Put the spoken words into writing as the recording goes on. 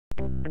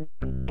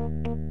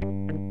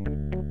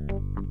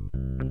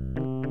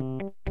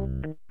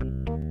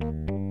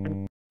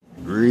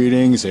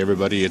Greetings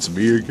everybody, it's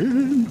me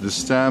again.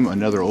 This time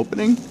another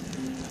opening.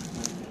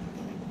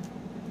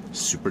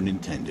 Super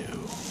Nintendo.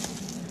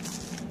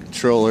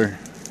 Controller.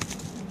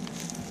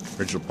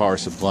 Original power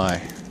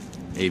supply.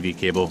 AV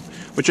cable.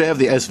 Which I have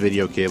the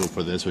S-video cable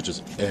for this, which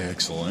is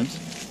excellent.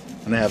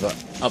 And I have an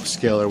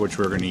upscaler which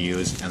we're going to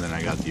use. And then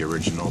I got the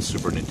original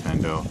Super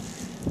Nintendo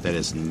that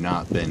has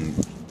not been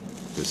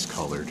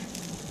discolored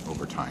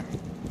over time.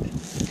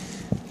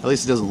 At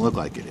least it doesn't look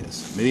like it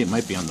is. Maybe it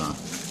might be on the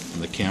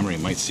camera, you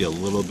might see a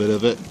little bit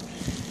of it,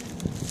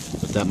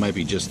 but that might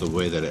be just the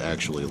way that it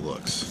actually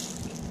looks.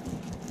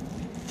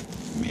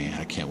 Man,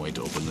 I can't wait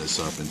to open this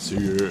up and see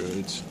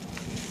it.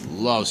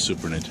 Love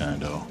Super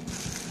Nintendo.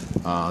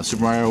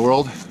 Super Mario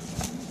World,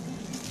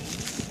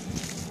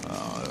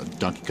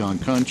 Donkey Kong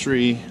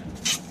Country,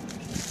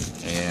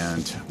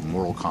 and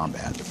Mortal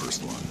Kombat, the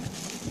first one.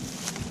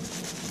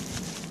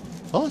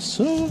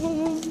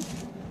 Awesome!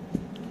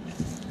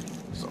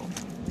 So,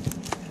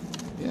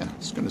 yeah,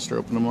 just gonna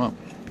start opening them up.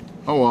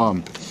 Oh,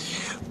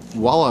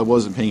 while I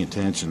wasn't paying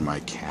attention,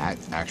 my cat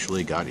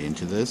actually got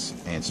into this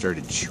and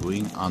started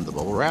chewing on the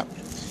bubble wrap.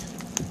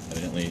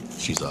 Evidently,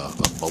 she's a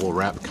bubble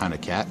wrap kind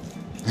of cat.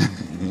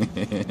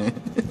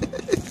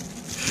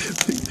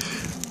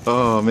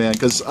 Oh man,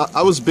 because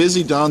I was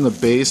busy down in the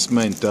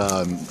basement.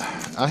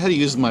 I had to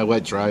use my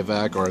wet dry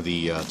vac or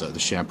the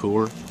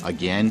shampooer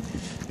again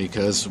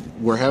because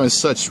we're having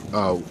such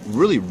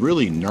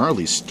really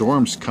gnarly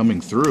storms coming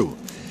through,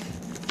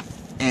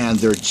 and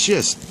they're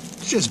just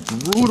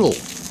brutal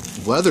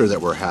weather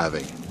that we're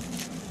having.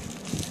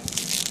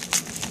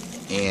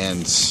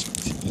 And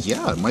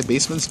yeah, my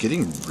basement's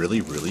getting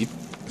really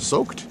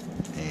soaked,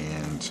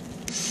 and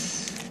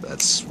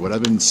that's what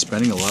I've been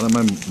spending a lot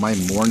of my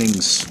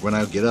mornings when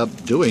I get up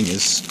doing,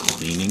 is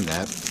cleaning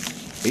that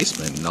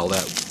basement and all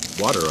that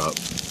water up,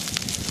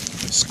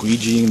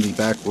 squeegeeing the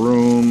back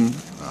room.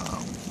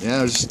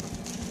 Yeah,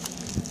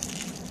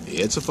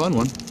 it's a fun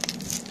one.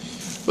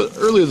 But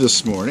earlier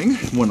this morning,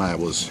 when I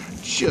was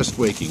just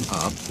waking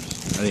up,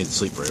 I didn't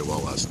sleep very well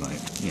last night,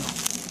 you know,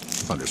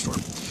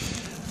 thunderstorm.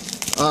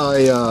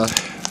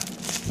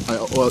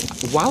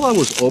 While I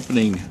was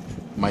opening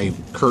my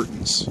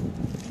curtains,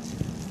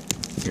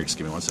 here, just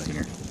give me 1 second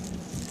here.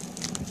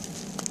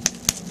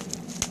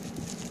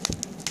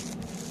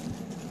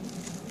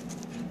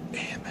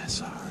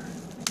 AMSR.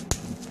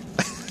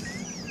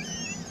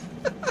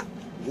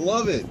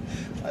 Love it.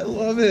 I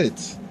love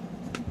it.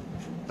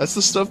 That's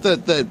the stuff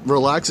that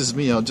relaxes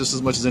me out just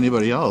as much as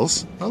anybody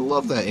else. I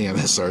love that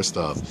AMSR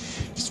stuff.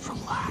 Just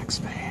relax,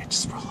 man.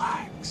 Just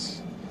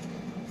relax.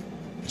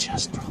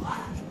 Just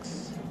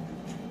relax.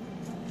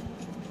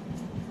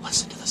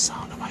 Listen to the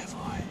sound of my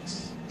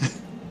voice.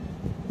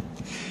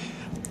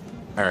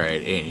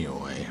 Alright,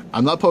 anyway.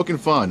 I'm not poking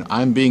fun.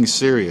 I'm being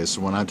serious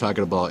when I'm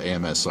talking about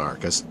AMSR.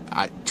 Because,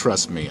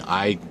 trust me,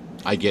 I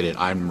get it.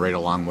 I'm right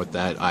along with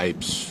that. I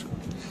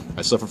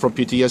suffer from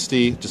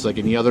PTSD, just like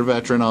any other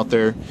veteran out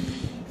there.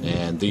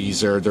 And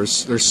there's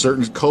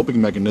certain coping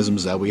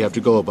mechanisms that we have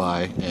to go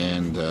by,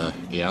 and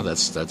yeah,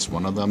 that's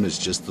one of them. Is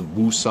just the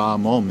woo-saw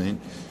moment,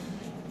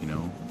 you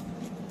know.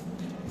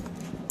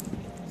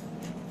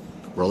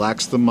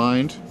 Relax the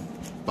mind,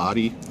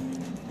 body,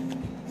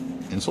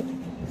 and soul.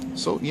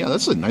 So yeah,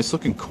 that's a nice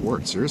looking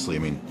cord. Seriously, I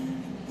mean,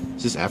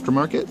 is this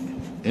aftermarket?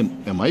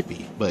 It might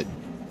be, but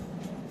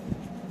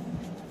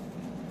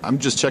I'm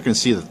just checking to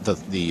see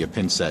the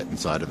pin set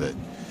inside of it.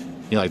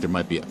 You know, like there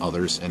might be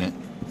others in it.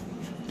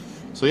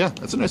 So yeah,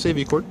 that's a nice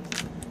AV cord.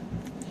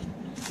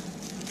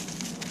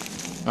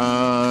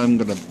 I'm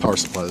gonna power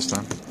supply this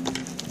time.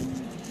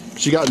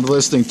 She got into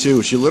this thing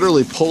too. She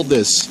literally pulled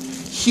this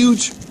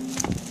huge,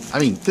 I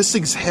mean, this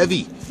thing's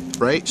heavy,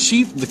 right?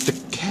 The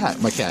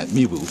cat, my cat,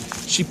 Mibu,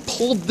 she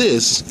pulled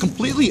this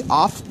completely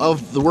off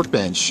of the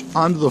workbench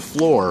onto the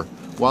floor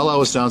while I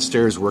was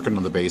downstairs working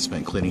on the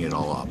basement, cleaning it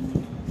all up.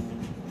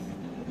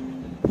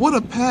 What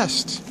a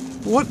pest!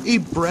 What a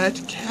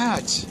brat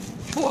cat!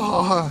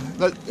 Oh,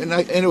 and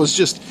it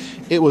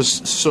was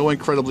so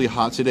incredibly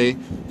hot today,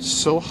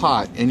 so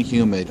hot and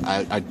humid.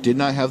 I did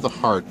not have the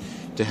heart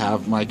to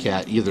have my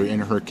cat either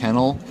in her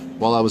kennel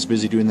while I was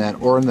busy doing that,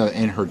 or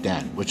in her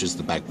den, which is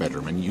the back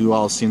bedroom. And you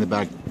all seen the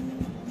back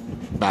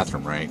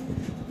bathroom, right?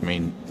 I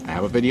mean, I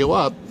have a video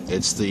up.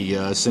 It's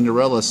the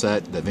Cinderella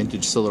set, the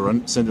vintage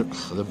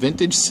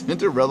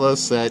Cinderella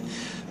set,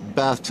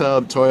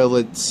 bathtub,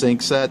 toilet,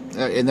 sink set,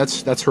 and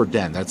that's her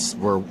den. That's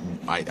where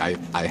I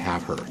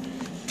have her.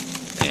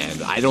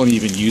 And I don't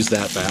even use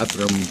that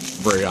bathroom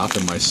very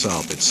often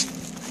myself.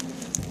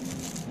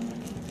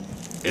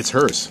 It's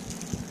hers.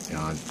 You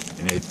know,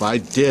 and if I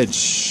did,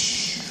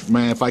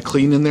 man, if I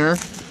clean in there,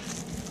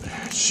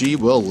 she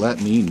will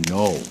let me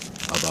know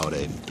about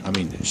it. I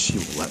mean, she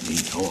will let me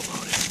know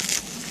about it.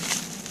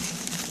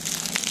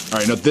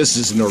 Alright, now this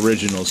is an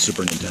original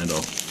Super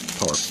Nintendo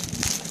power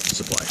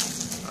supply.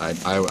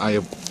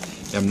 I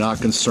am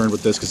not concerned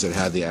with this because it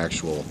had the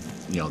actual,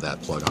 you know,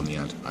 that plug on the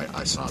end.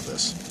 I saw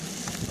this.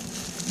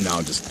 Now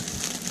I'm just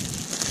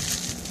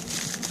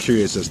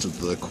curious as to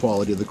the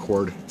quality of the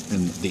cord,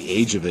 and the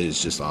age of it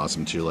is just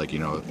awesome too. Like, you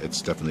know,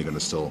 it's definitely going to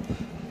still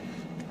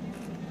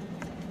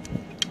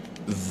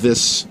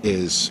this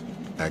is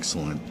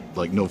excellent.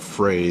 Like, no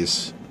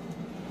phrase.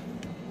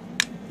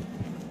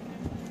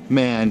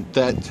 Man,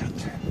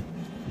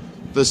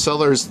 the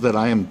sellers that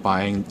I am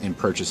buying and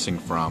purchasing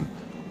from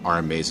are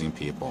amazing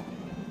people.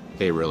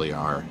 They really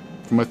are.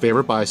 From my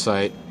favorite buy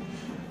site.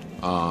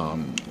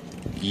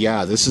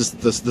 Yeah, this is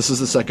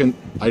the second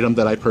item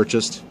that I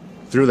purchased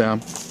through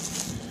them.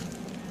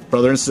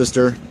 Brother and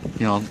sister,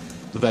 you know,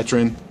 the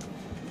veteran.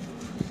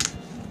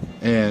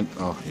 And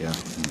oh yeah,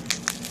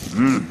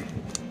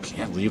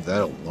 can't leave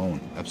that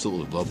alone.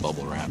 Absolutely love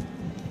bubble wrap.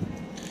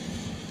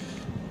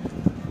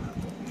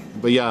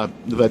 But yeah,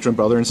 the veteran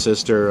brother and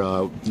sister,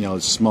 you know,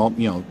 small,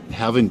 you know,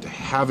 having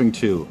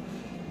to,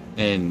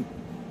 and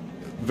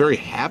very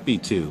happy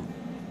to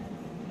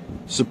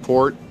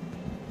support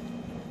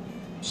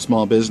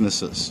small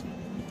businesses.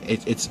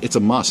 It's a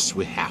must.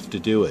 We have to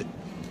do it.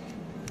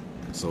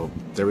 So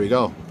there we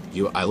go.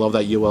 I love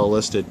that UL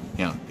listed.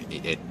 You know,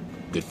 it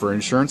good for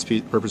insurance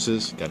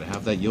purposes. Got to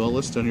have that UL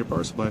listed on your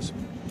power supplies.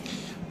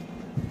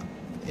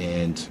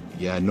 And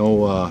yeah,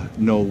 no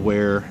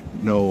wear,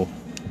 no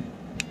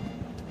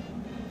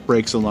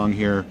breaks along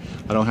here.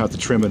 I don't have to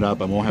trim it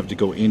up. I won't have to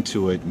go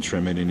into it and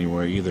trim it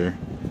anywhere either.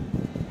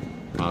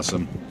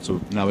 Awesome. So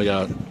now we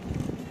got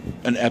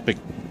an epic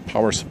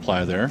power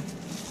supply there.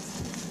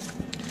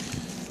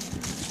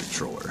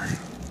 Controller.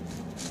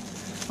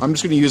 I'm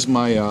just going to use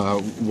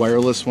my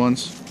wireless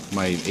ones,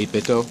 my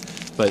 8-bit-o,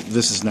 but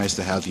this is nice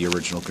to have the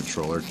original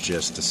controller,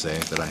 just to say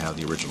that I have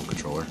the original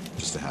controller,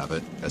 just to have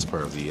it as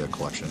part of the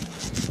collection.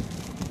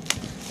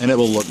 And it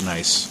will look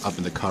nice up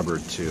in the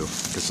cupboard too,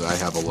 because I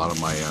have a lot of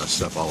my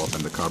stuff all up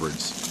in the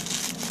cupboards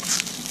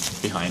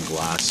behind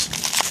glass,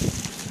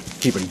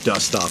 keeping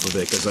dust off of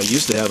it, because I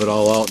used to have it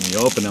all out in the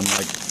open. I'm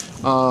like,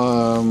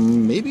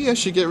 maybe I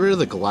should get rid of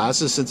the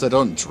glasses since I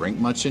don't drink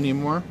much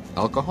anymore,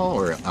 alcohol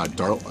or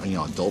adult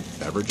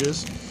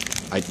beverages.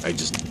 I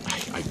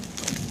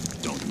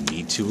don't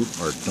need to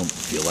or don't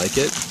feel like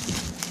it.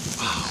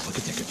 Wow, look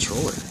at that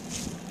controller.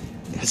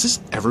 Has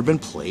this ever been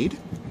played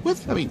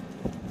with? I mean,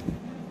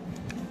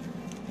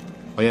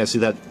 oh yeah, see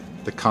that,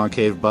 the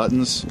concave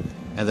buttons,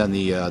 and then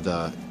the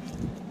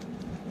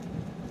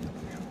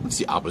what's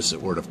the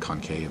opposite word of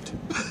concaved?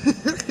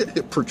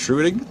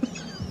 Protruding?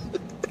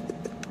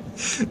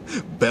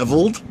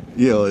 Beveled?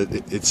 You know,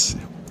 it's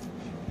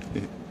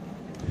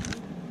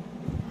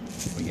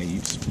well, yeah, you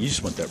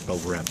just want that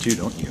bubble wrap too,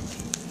 don't you?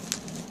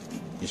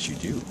 Yes, you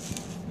do.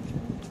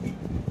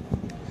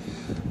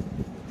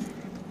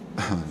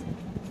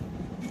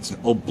 It's an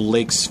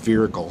oblate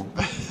spherical.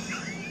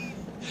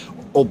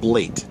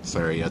 Oblate.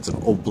 Sorry, that's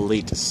an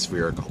oblate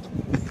spherical.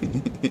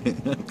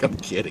 I'm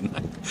kidding.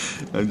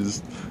 I'm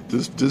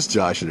just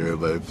joshing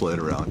everybody, playing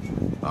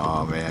around.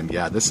 Oh man,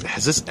 yeah.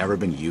 Has this ever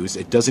been used?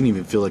 It doesn't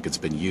even feel like it's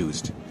been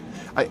used.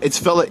 It's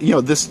felt like, you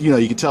know, this. You know,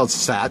 you can tell it's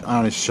sat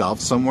on a shelf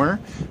somewhere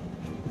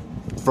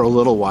for a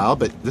little while,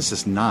 but this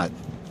is not.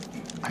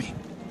 I mean,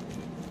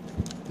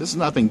 this has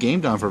not been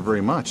gamed on for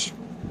very much.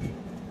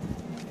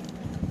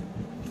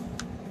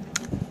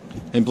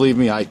 And believe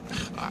me, I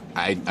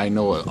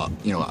know,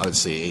 you know, I would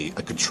say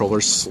a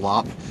controller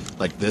slop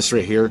like this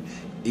right here,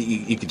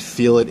 you could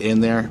feel it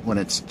in there when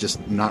it's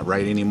just not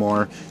right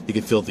anymore. You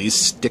can feel these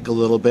stick a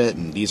little bit,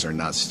 and these are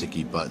not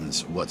sticky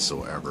buttons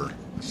whatsoever.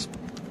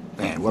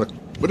 Man, what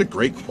a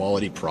great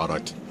quality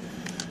product,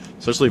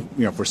 especially,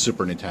 you know, for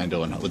Super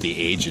Nintendo and with the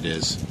age it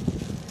is.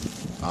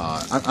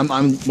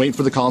 I'm waiting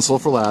for the console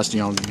for last,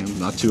 you know,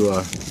 not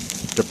to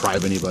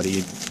deprive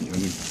anybody. You know,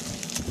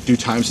 do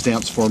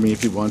timestamps for me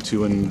if you want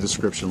to in the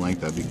description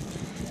link. That'd be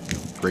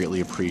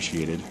greatly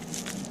appreciated.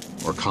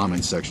 Or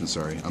comment section,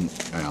 sorry. I'm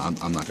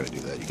not going to do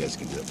that. You guys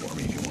can do it for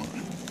me if you want.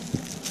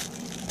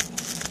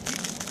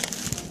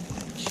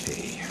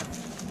 Okay.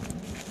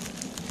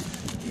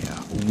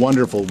 Yeah,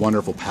 wonderful,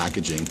 wonderful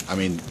packaging. I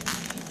mean,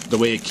 the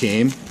way it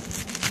came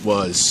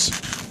was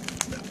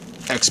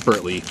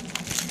expertly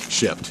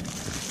shipped.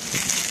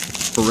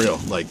 For real,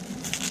 like,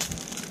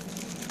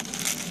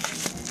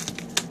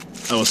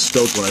 I was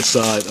stoked when I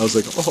saw it. I was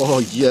like, oh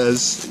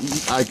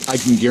yes, I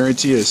can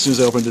guarantee it. As soon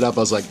as I opened it up, I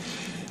was like,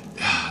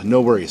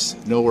 no worries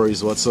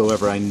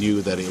whatsoever. I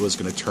knew that it was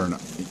going to turn,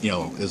 you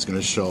know, it was going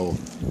to show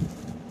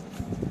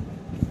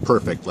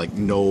perfect, like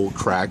no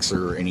cracks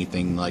or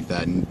anything like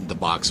that, and the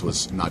box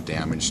was not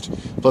damaged.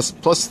 Plus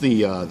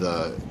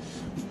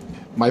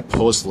my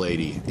post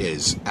lady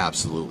is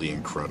absolutely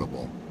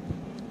incredible.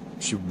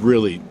 She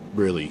really,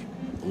 really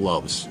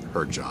loves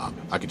her job.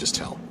 I could just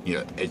tell. You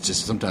know, it's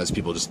just sometimes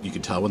people just, you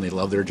can tell when they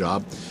love their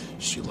job.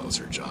 She loves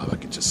her job. I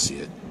could just see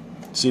it.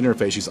 See in her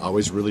face, she's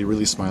always really,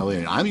 really smiling.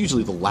 And I'm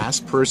usually the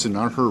last person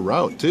on her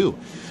route too,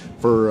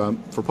 for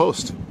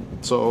post.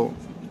 So,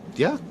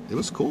 yeah, it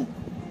was cool.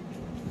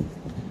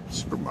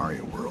 Super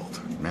Mario World.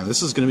 Man,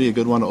 this is going to be a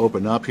good one to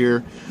open up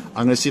here.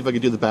 I'm going to see if I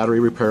can do the battery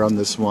repair on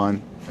this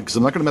one, because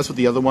I'm not going to mess with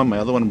the other one. My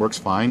other one works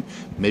fine.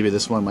 Maybe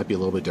this one might be a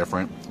little bit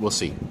different. We'll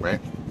see, right?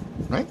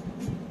 Right?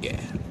 Yeah.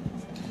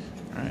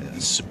 Alright,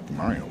 that's Super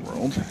Mario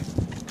World.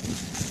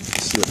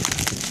 Let's see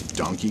what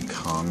Donkey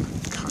Kong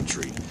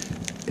Country.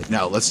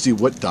 Now, let's see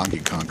what Donkey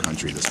Kong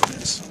Country this one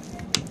is.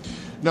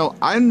 No,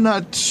 I'm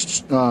not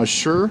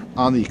sure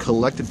on the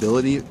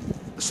collectability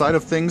side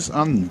of things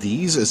on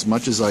these as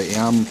much as I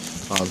am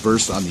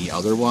versed on the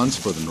other ones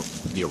for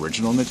the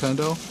original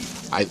Nintendo.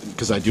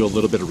 Because I do a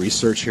little bit of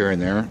research here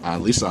and there,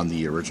 at least on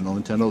the original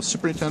Nintendo.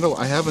 Super Nintendo,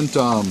 I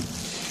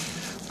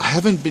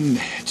haven't been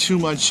too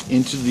much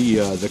into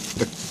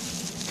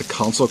the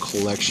console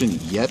collection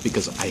yet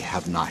because I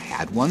have not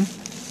had one.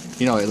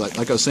 You know,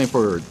 like I was saying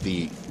for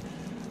the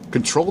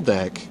control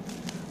deck,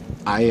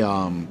 I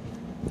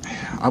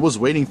was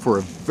waiting for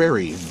a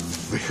very,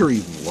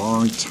 very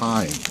long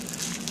time.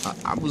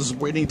 I was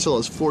waiting until I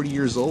was 40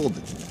 years old,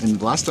 and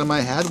the last time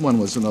I had one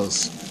was when I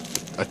was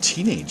a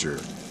teenager.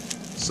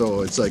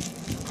 So it's like,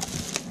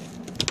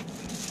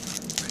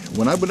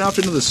 when I went out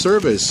into the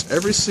service,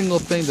 every single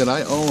thing that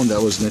I owned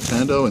that was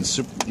Nintendo and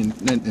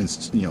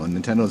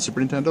Nintendo and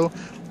Super Nintendo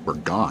were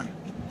gone.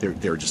 They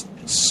were just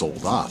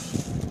sold off,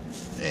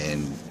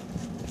 and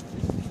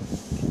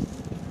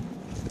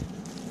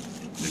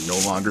they no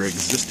longer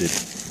existed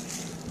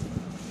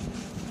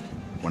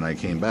when I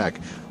came back.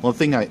 One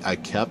thing I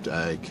kept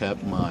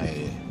my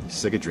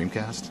Sega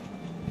Dreamcast.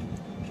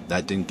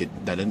 That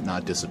did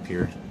not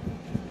disappear.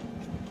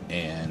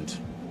 And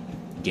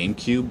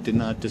GameCube did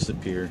not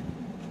disappear.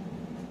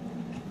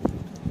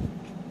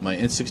 My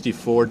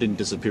N64 didn't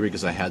disappear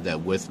because I had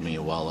that with me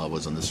while I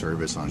was on the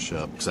service on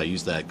shop. Because I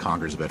used that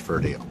Conker's Bad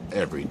Fur Day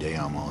every day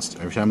almost.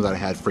 Every time that I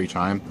had free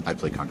time, I'd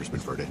play Conker's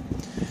Bad Fur Day.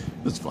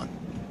 It was fun.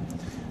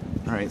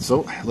 Alright,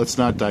 so let's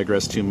not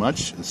digress too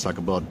much. Let's talk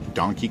about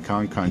Donkey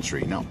Kong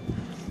Country. Now,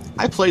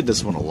 I played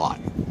this one a lot.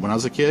 When I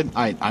was a kid,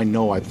 I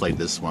know I played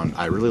this one.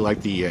 I really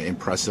liked the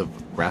impressive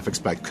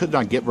graphics, but I could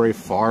not get very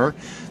far.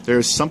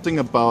 There's something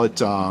about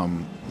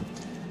the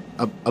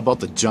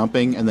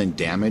jumping and then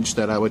damage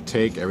that I would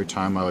take every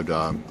time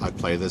I'd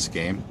play this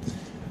game.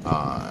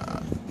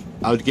 I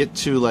would get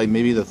to like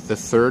maybe the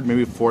third,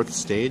 maybe fourth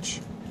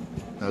stage.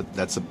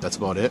 That's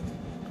about it.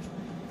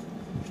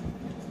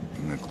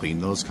 I'm gonna clean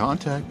those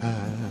contact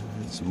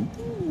pads.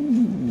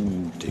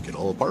 Ooh, take it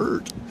all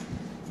apart.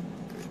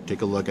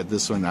 Take a look at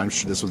this one. I'm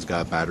sure this one's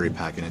got a battery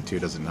pack in it too,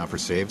 does it not, for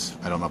saves?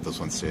 I don't know if this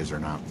one saves or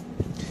not.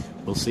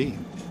 We'll see.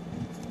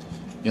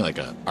 You know, like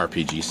a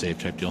RPG save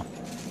type deal.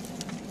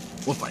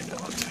 We'll find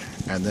out.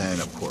 And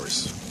then, of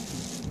course,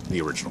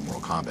 the original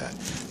Mortal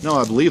Kombat. No,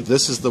 I believe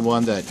this is the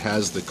one that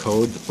has the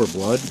code for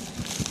blood.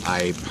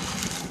 I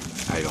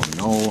don't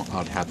know.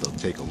 I'd have to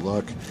take a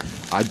look.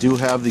 I do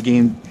have the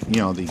game,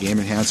 the game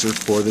enhancer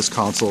for this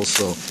console,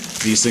 so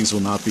these things will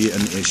not be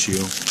an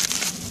issue.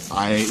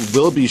 I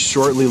will be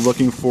shortly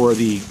looking for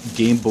the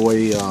Game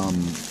Boy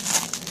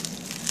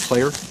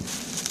player.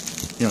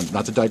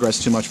 Not to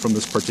digress too much from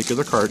this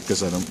particular card,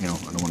 because I don't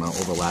want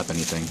to overlap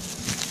anything.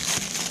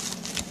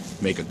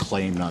 Make a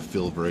claim, not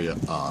feel very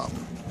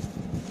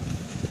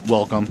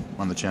welcome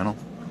on the channel.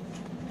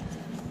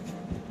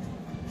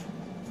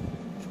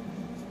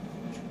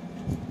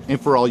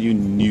 And for all you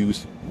new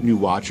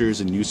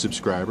watchers and new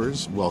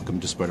subscribers,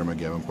 welcome to Spider-Man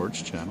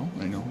Gavenport's channel.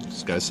 I know,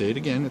 just gotta say it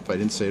again if I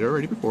didn't say it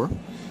already before.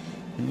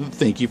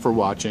 Thank you for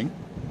watching.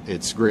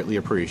 It's greatly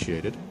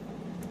appreciated.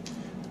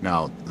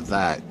 Now,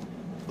 that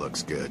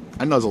looks good.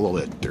 I know there's a little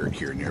bit of dirt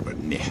here and there, but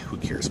nah, who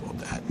cares about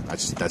that?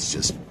 That's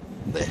just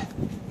bleh.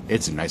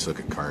 It's a nice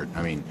looking card.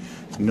 I mean,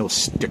 no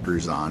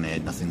stickers on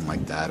it, nothing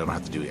like that. I don't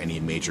have to do any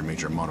major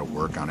amount of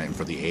work on it. And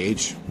for the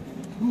age,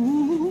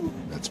 ooh,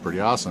 that's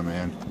pretty awesome,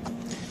 man.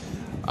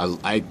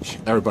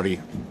 Everybody,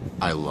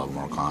 I love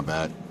Mortal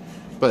Kombat.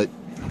 But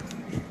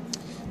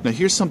now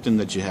here's something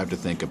that you have to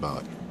think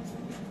about.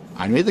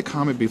 I made the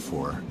comment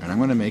before, and I'm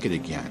going to make it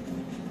again.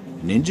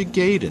 Ninja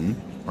Gaiden,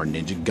 or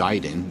Ninja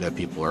Gaiden, that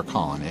people are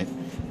calling it.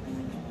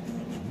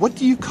 What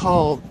do you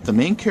call the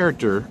main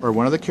character, or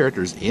one of the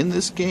characters in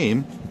this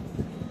game,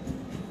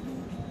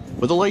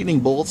 with the lightning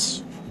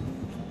bolts?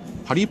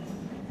 How do you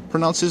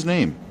pronounce his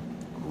name?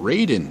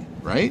 Raiden,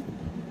 right?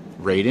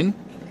 Raiden?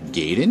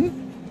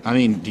 Gaiden? I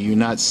mean, do you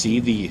not see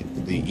the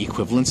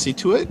equivalency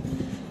to it?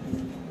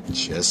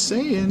 Just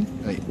saying.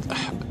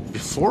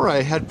 Before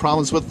I had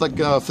problems with like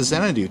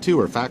Faxanadu too,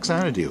 or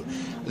Faxanadu.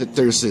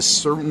 There's this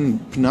certain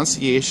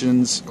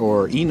pronunciations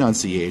or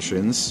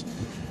enunciations,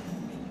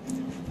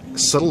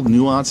 subtle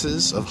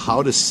nuances of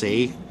how to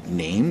say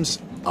names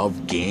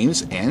of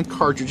games and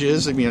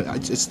cartridges. I mean,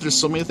 there's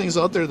so many things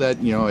out there that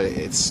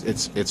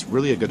it's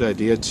really a good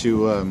idea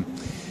to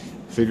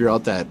figure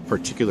out that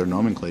particular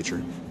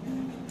nomenclature.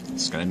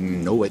 Just gotta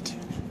know it.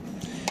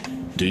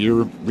 Do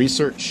your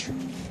research.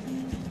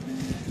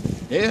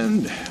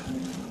 And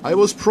I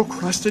was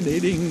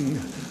procrastinating.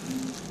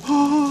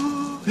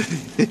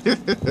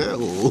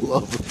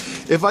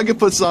 If I could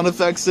put sound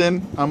effects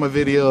in on my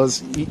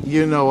videos,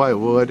 you know I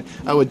would.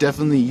 I would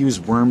definitely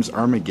use Worms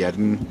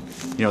Armageddon.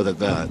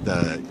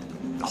 The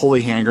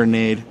holy hand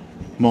grenade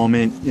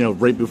moment,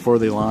 right before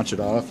they launch it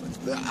off.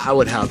 I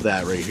would have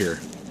that right here.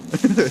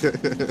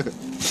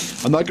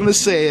 I'm not going to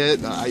say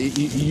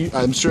it.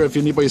 I'm sure if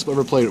anybody's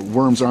ever played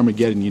Worms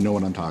Armageddon, you know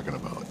what I'm talking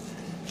about.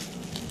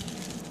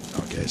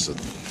 Okay, so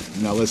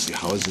now let's see.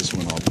 How is this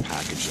one all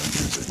packaged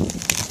under?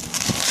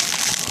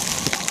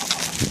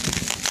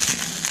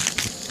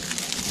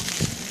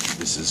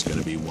 this is going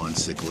to be one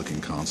sick-looking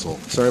console.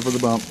 Sorry for the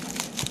bump.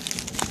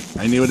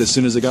 I knew it as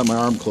soon as I got my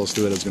arm close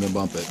to it, I was going to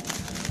bump it.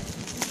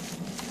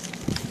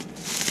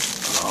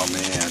 Oh,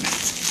 man.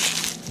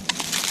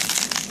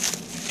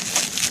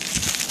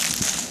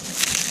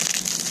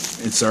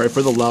 And sorry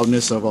for the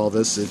loudness of all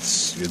this.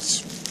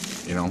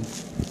 It's you know,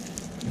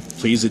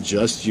 please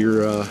adjust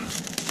your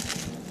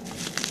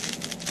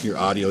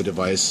audio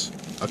device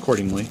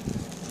accordingly.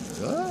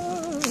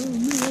 Oh,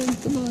 man,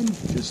 come on.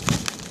 Just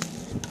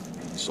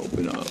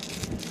open up.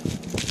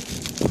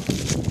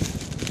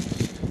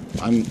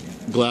 I'm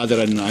glad that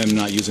I'm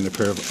not using a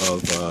pair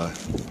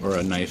of or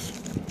a knife.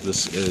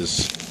 This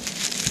is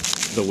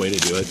the way to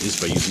do it, is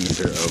by using a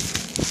pair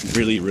of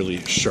really, really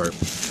sharp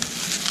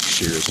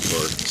shears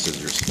or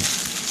scissors.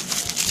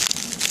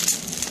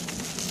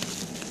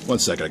 One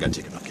second, I gotta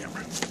take it off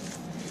camera.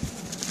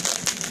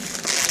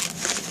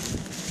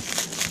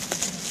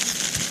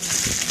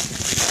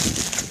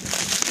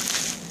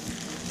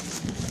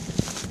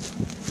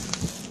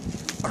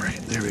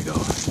 Alright, there we go.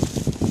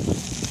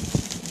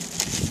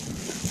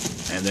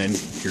 And then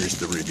here's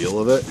the reveal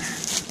of it.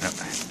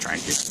 Try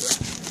and get that.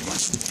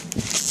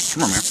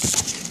 Come on, man.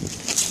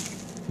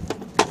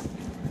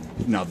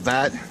 Now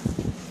that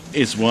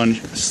is one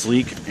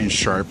sleek and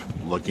sharp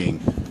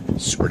looking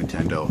Super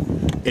Nintendo.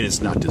 It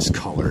is not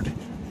discolored.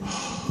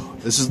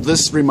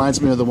 This reminds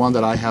me of the one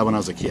that I had when I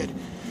was a kid.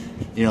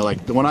 You know,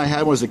 like the one I had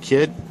when I was a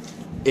kid,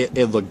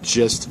 it looked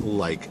just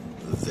like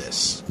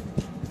this.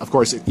 Of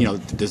course, you know,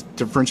 the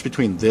difference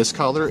between this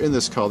color and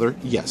this color,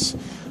 yes.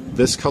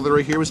 This color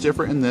right here was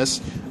different in this,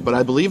 but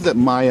I believe that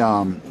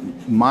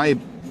my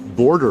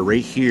border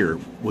right here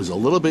was a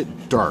little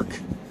bit dark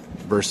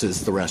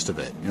versus the rest of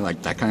it. You know,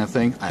 like that kind of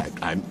thing.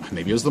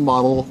 Maybe it was the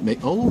model.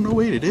 Oh, no,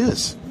 wait, it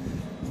is.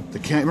 The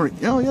camera,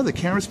 oh yeah, the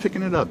camera's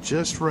picking it up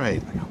just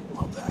right. I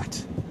love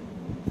that.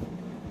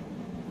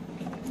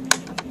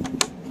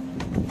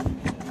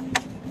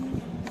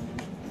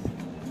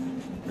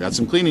 Got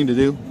some cleaning to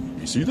do.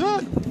 You see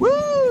that?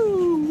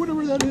 Woo!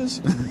 Whatever that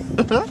is.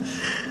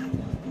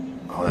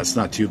 Oh, that's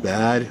not too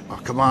bad. Oh,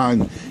 come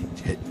on.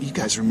 You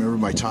guys remember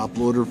my top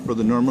loader for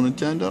the normal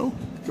Nintendo?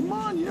 Come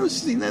on, you know,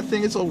 seeing that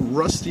thing? It's all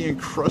rusty and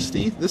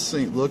crusty. This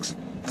thing looks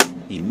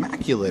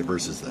immaculate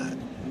versus that.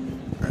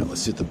 Alright,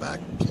 let's see what the back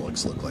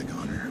plugs look like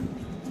on her.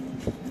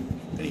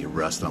 Any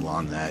rust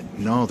along that?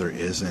 No, there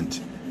isn't.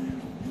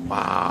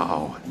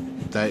 Wow.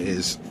 That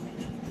is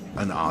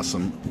an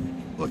awesome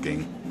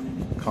looking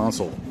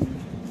console.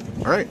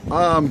 Alright,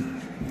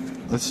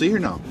 let's see here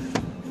now.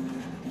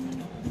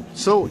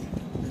 So,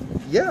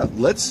 yeah,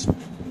 let's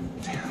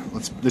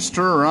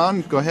turn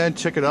around, go ahead and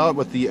check it out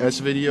with the S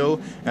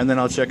video, and then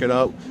I'll check it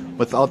out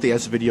without the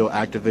S video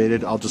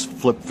activated. I'll just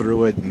flip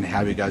through it and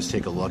have you guys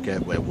take a look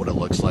at what it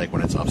looks like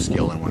when it's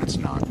upscale and when it's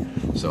not.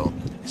 So,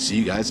 see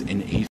you guys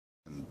in a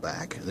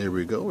back. There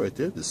we go, right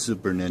there, the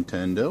Super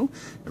Nintendo,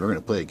 and we're going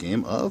to play a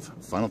game of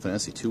Final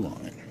Fantasy II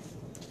on it.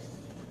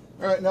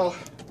 Alright, now,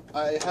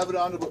 I have it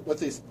on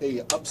with a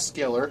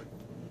upscaler.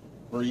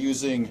 We're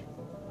using,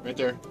 right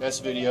there, S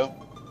video.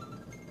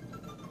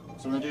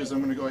 So what I'm going to do is I'm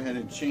going to go ahead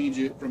and change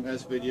it from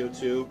S video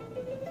to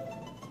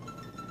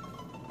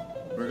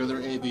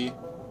regular AB.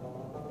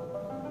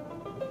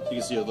 So you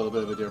can see a little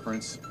bit of a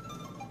difference.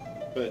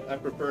 But I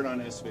prefer it on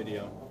S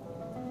video.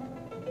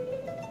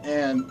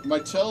 And my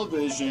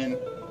television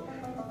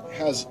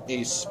has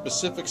a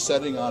specific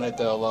setting on it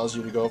that allows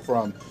you to go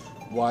from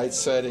wide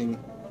setting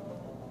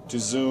to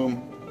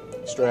zoom,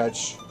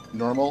 stretch,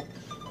 normal.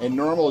 In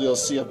normal, you'll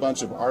see a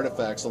bunch of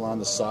artifacts along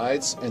the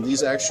sides, and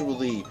these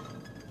actually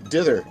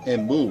dither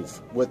and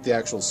move with the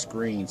actual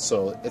screen.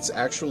 So it's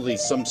actually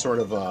some sort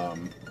of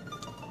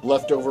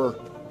leftover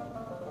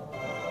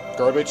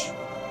garbage,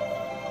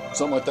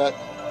 something like that.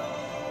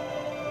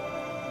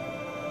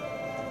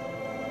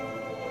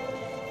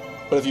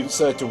 But if you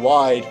set it to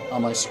wide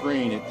on my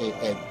screen,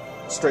 it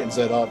straightens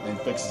that up and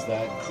fixes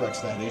that, corrects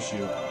that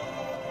issue.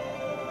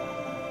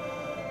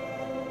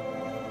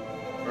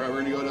 Alright,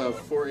 we're going to go to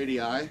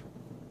 480i.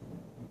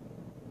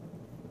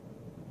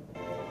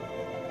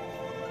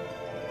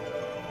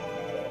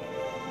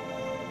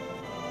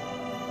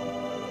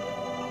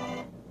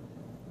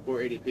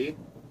 .480p.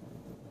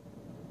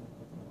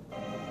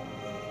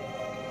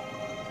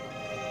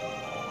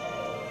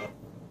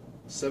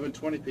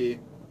 .720p.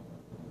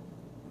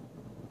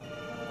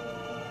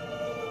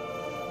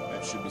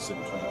 That should be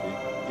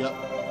 720p. Yep.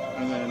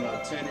 And then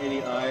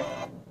 1080i.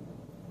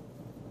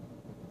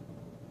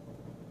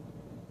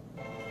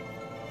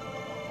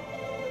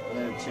 And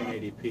then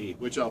 1080p,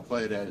 which I'll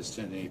play it at as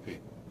 1080p.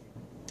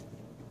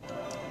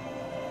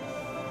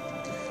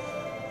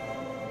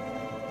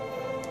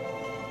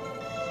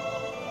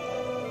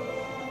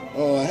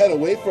 Oh, I had to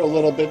wait for a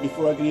little bit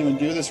before I could even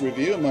do this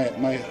review.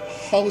 My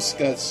house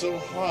got so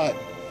hot.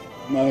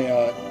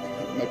 My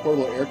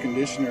portable air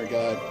conditioner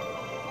got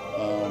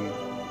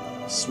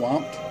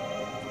swamped,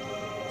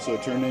 so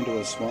it turned into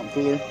a swamp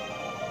cooler.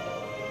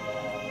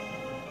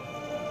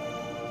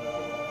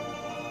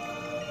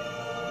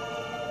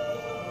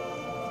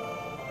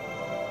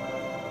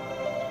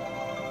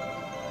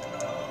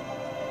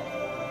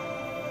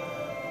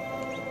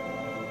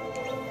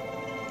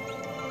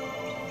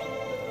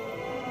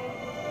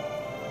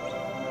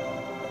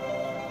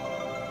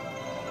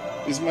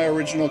 These are my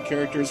original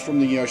characters from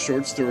the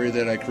short story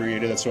that I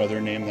created. That's why they're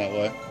named that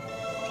way.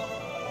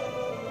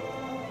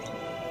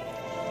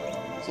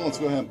 So let's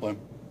go ahead and play.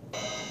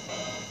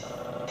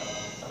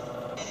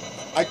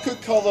 I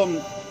could call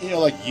them, you know,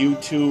 like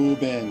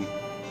YouTube and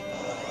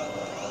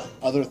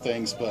other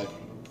things, but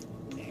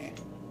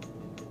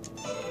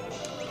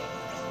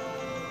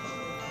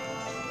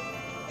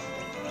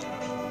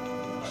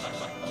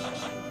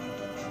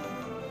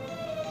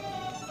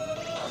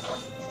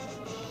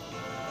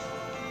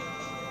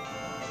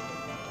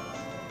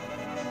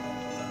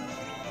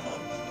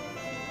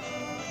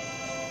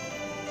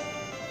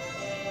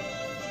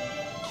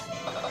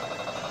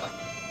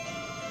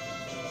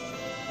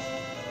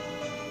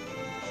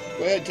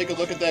go ahead and take a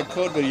look at that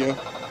code video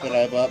that I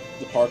have up,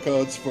 the par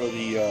codes for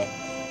the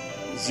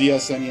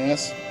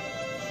SNES.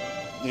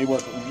 They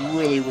work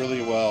really,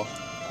 really well.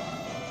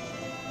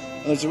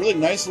 And there's a really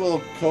nice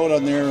little code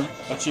on there,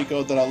 a cheat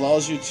code, that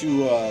allows you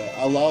to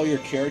allow your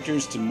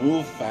characters to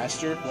move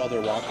faster while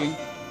they're walking.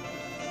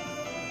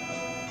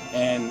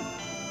 And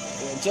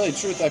to tell you the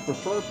truth,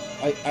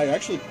 I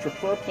actually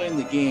prefer playing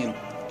the game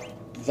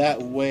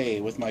that way,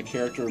 with my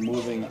character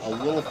moving a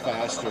little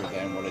faster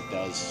than what it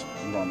does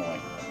normally.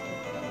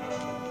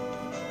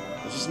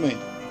 This is me.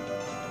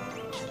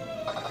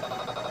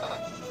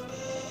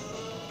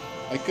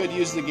 I could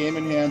use the game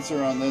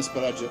enhancer on this,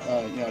 but I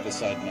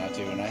decided not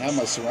to. And I have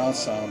my surround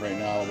sound right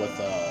now with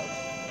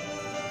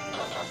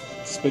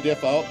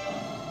Spadif out.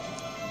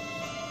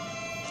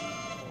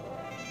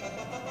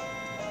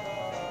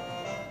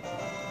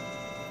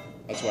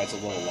 That's why it's a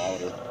little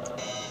louder.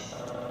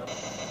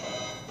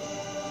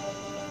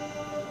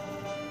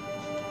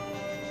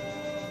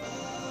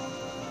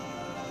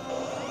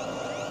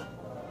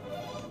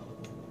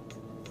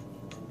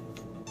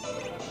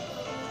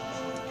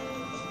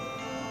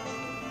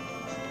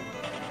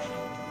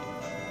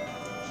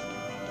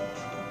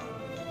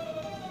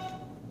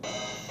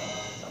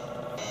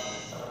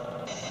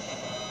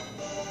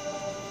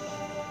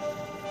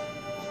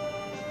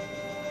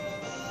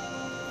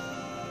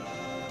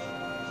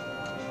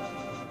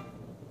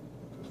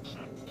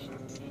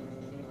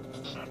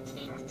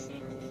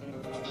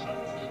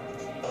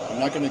 I'm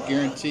not going to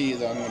guarantee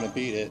that I'm going to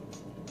beat it.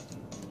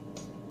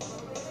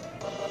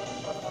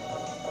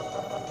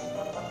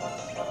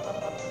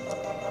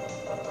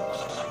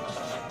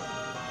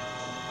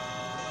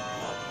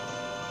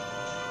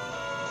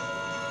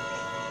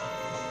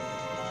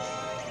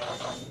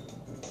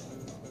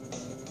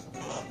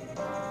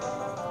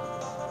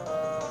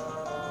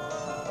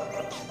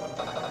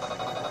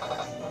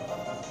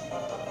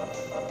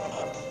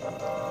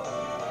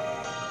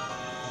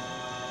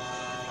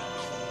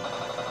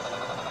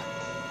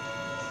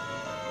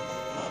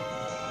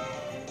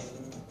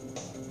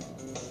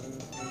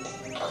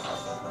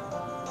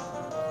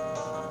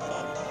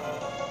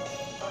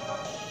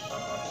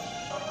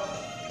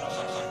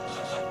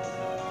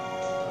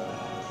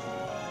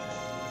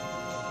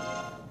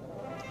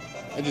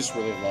 I just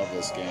really love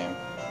this game.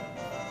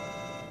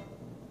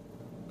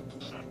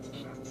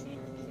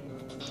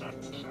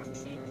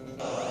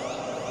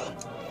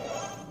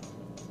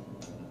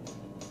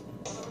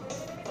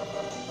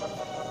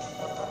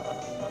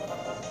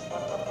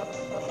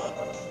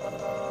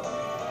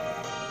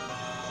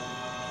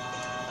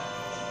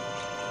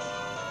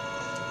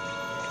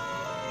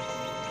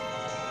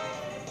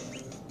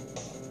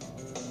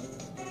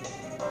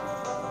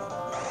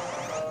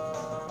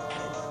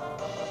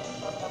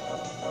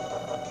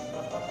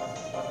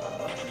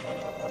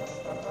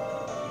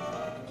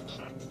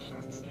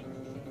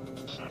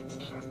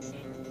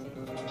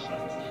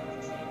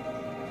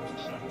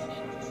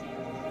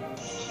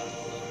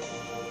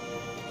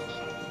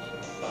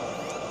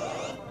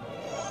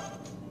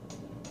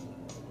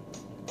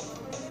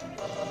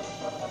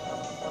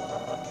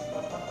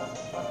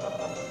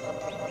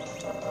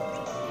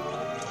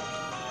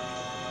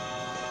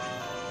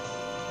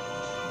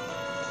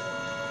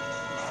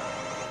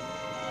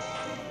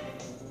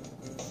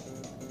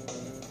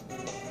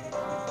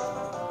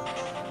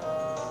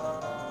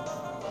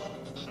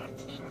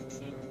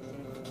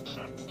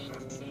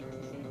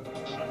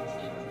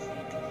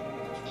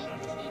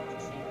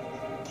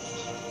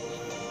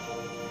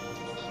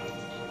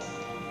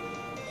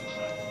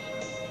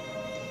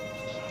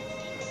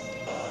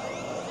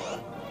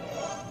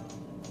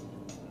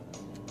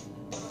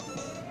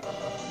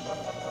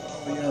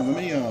 Yeah, let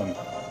me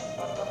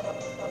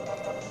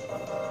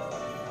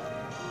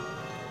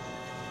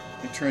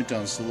turn it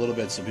down just a little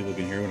bit so people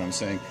can hear what I'm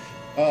saying.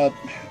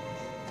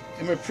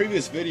 In my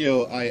previous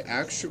video, I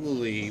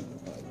actually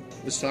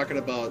was talking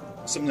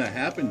about something that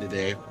happened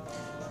today.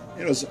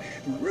 It was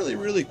really,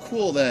 really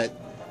cool that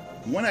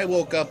when I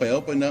woke up, I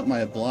opened up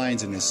my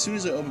blinds, and as soon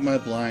as I opened my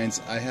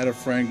blinds, I had a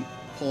friend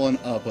pulling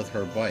up with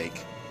her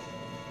bike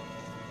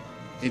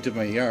into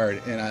my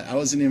yard, and I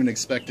wasn't even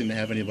expecting to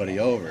have anybody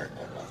over.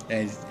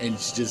 And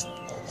she just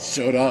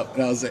showed up,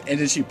 and and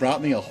then she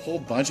brought me a whole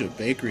bunch of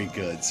bakery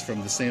goods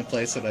from the same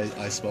place that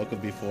I spoke of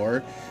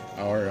before,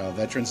 our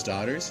Veterans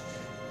Daughters.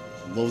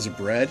 Loaves of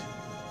bread.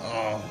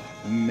 Oh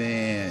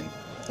man,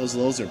 Those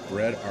loaves of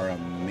bread are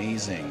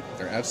amazing.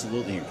 They're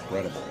absolutely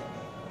incredible.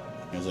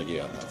 I was like,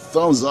 yeah,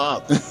 thumbs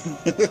up.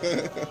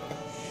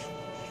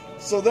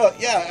 So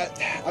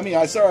yeah, I mean,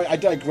 I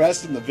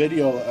digressed in the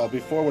video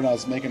before when I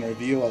was making a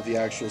review of the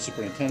actual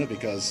Super Nintendo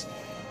because,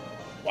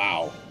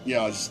 wow, you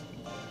know,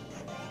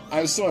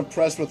 I was so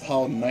impressed with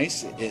how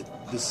nice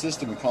the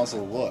system and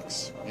console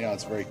looks. You know,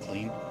 it's very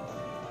clean.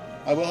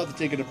 I will have to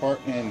take it apart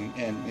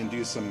and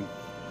do some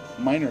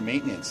minor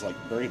maintenance, like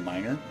very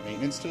minor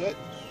maintenance to it.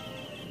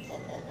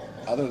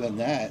 Other than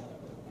that,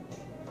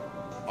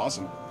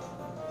 awesome.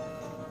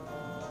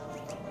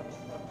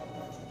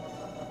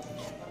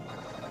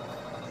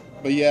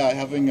 But yeah,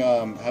 having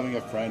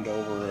a friend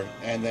over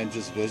and then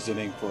just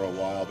visiting for a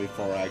while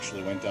before I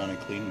actually went down and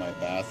cleaned my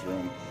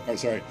bathroom. Or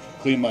sorry,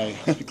 clean my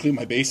clean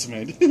my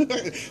basement.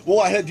 Well,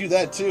 I had to do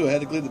that too. I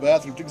had to clean the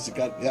bathroom too because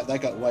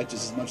that got wet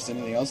just as much as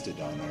anything else did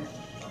down there.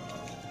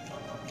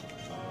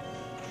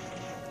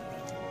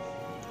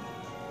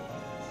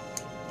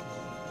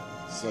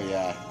 So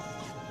yeah,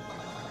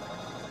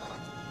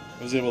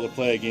 I was able to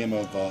play a game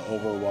of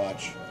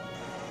Overwatch.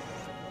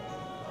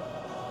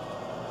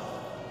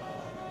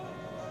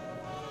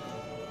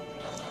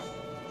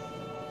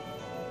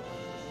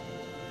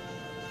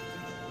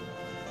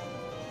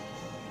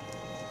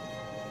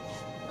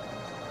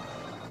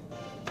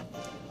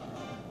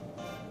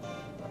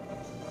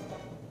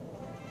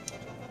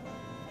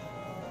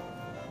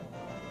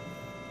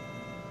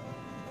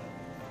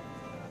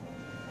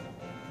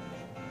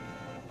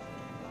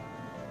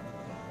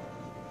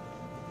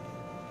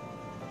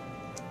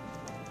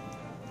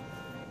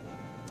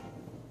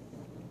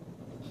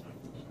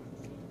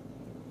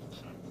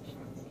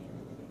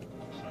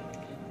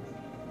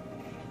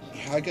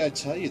 I gotta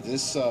tell you,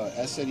 this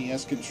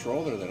SNES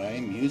controller that I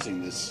am using,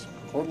 this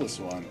cordless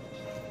one,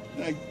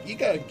 you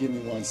gotta give me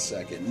 1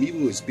 second.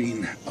 Mibu is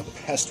being a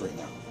pest right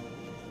now.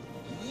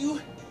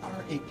 You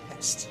are a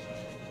pest.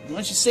 Why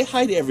don't you say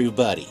hi to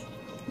everybody?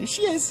 There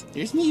she is.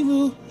 There's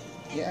Mibu.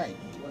 Yeah,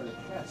 you are a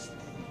pest.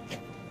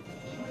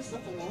 Leave my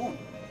stuff alone.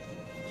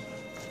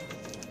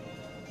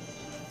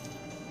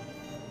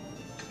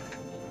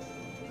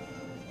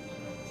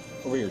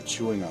 Over here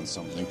chewing on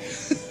something.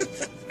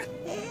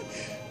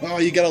 Oh,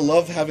 you gotta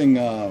love having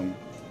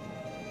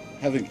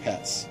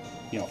pets.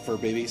 You know, fur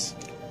babies.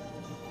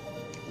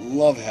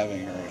 Love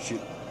having her.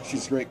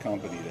 She's great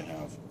company to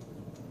have.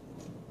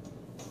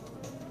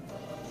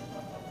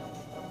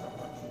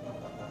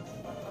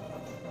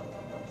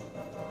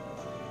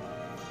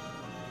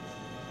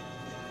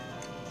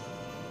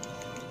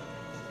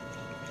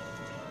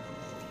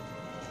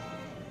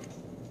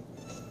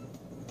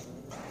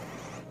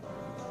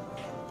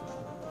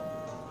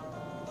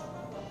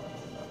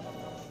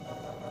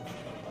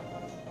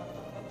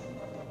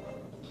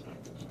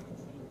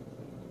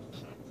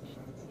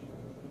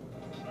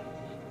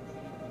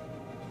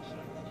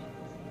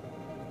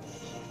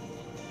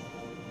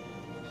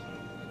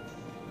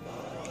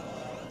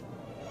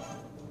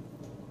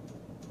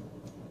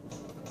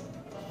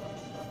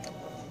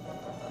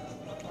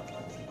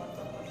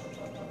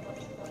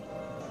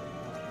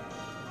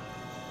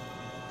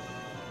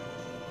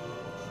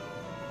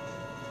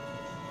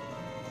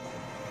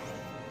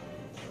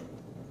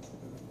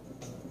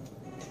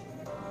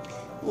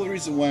 Well, the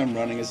reason why I'm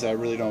running is that I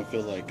really don't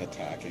feel like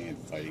attacking and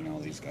fighting all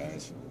these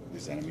guys,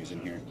 these enemies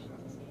in here.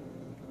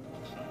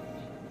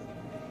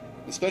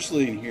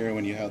 Especially in here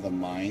when you have the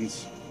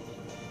mines.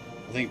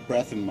 I think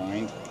Breath and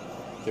Mind,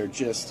 they're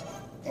just,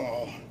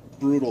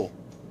 brutal.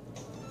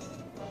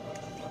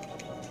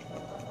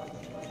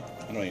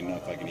 I don't even know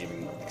if I can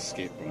even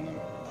escape from them.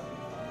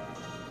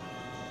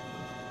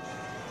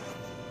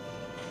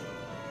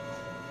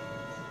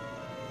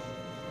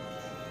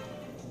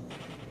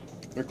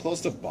 They're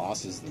close to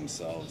bosses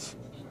themselves.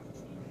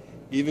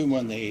 Even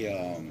when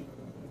they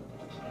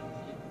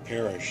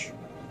perish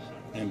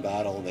in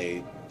battle,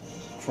 they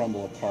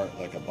crumble apart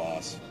like a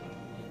boss.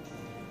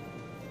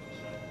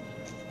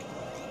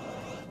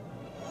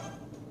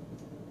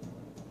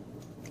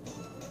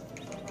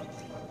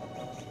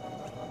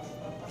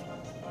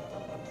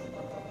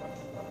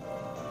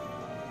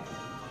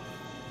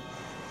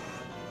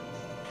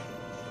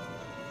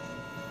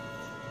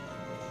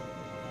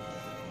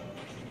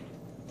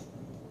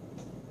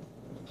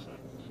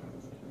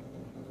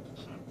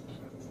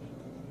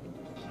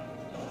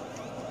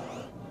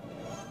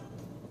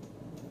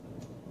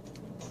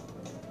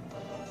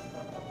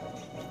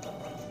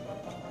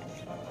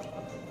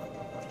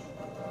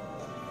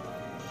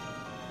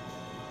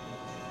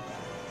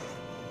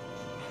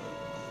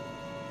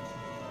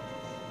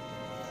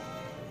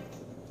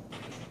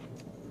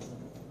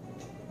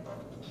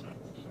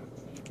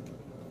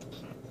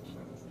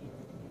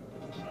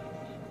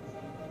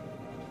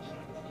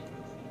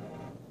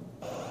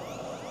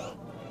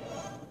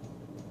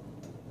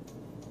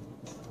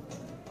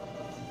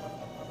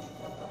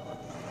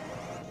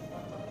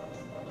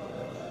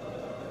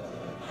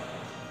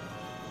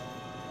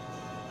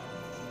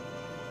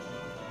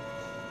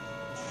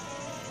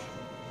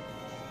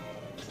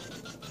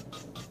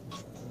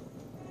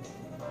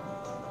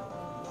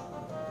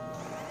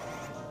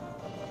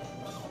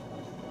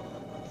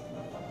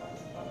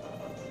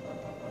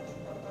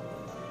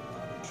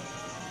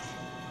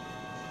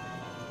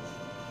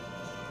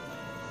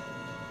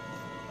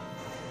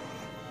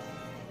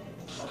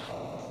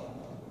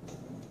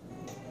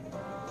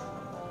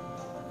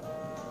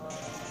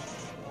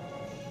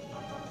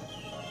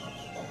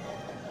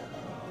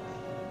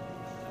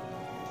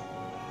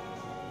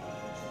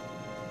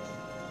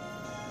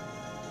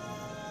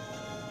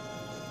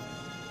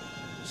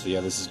 So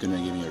yeah, this is going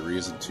to give me a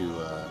reason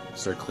to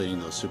start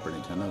cleaning those Super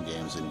Nintendo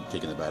games and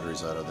taking the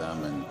batteries out of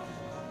them and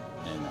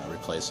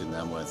replacing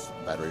them with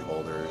battery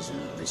holders and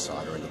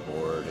resoldering the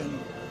board. And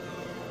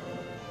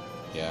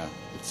yeah,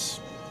 it's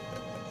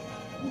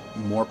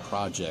more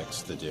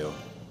projects to do.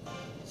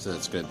 So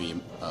it's going to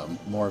be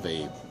more of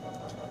a,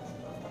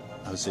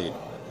 I would say,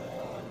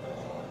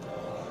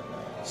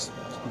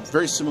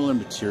 very similar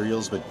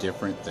materials but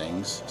different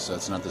things. So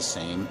it's not the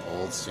same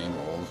old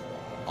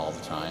all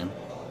the time.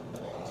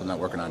 So I'm not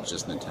working on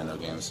just Nintendo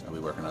games. I'll be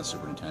working on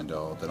Super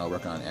Nintendo. Then I'll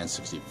work on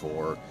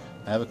N64.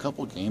 I have a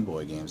couple Game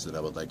Boy games that I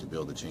would like to be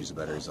able to change the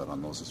batteries out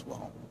on those as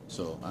well.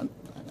 So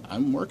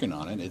I'm working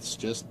on it. It's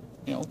just,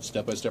 you know,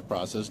 step-by-step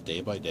process,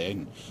 day by day.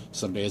 And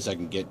some days I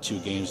can get 2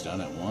 games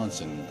done at once,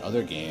 and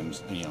other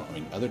games, you know, I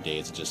mean, other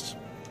days just,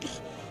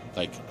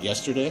 like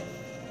yesterday,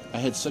 I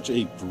had such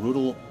a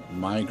brutal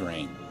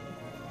migraine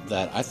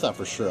that I thought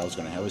for sure I was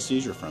going to have a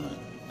seizure from it.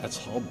 That's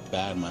how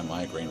bad my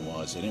migraine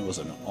was, and it was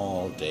an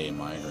all-day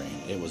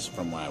migraine. It was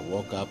from when I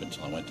woke up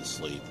until I went to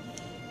sleep.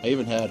 I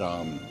even had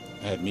I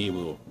had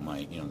Miwu,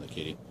 the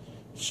kitty.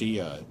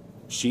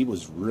 She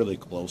was really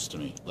close to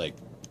me, like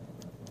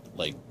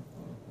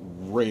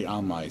right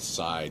on my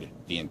side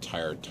the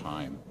entire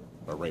time,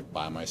 or right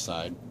by my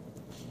side,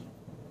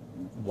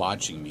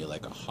 watching me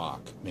like a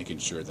hawk, making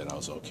sure that I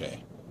was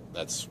okay.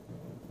 That's,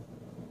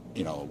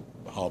 you know,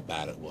 how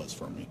bad it was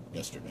for me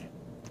yesterday.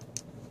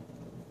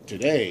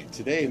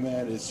 Today,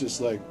 man, it's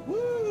just like,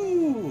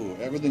 woo!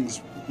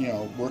 Everything's, you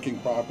know, working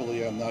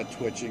properly. I'm not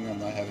twitching. I'm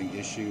not having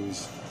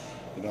issues.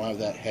 I don't have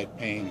that head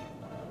pain.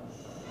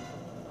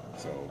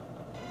 So,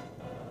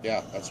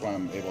 yeah, that's why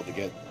I'm able to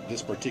get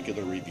this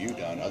particular review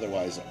done.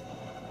 Otherwise,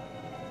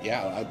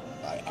 yeah,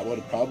 I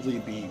would probably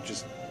be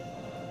just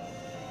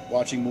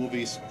watching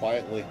movies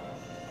quietly.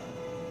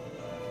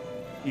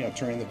 You know,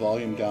 turning the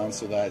volume down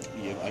so that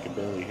I can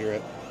barely hear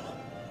it.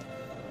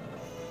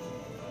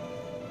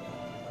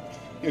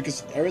 You know,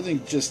 because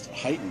everything just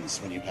heightens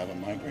when you have a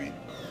migraine.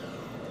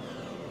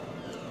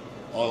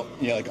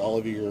 Like all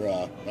of your,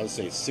 I would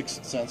say 6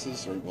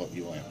 senses, or well,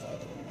 you only have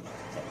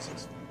 5 or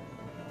 6.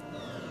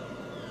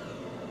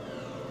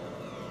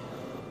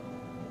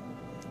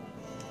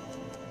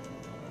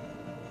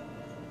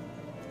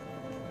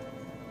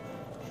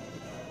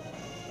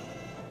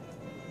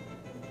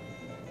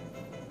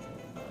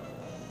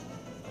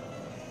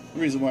 The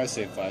reason why I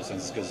say 5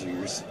 senses is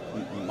because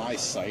my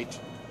sight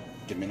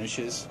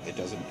diminishes. It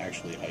doesn't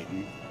actually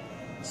heighten.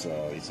 So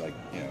it's like,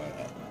 you know,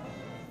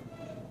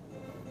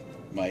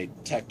 my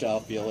tactile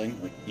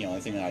feeling, you know,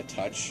 anything that I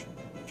touch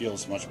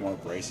feels much more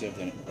abrasive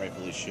than it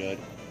rightfully should.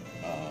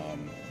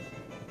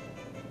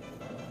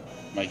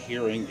 My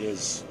hearing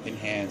is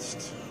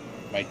enhanced.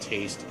 My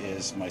taste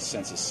is, my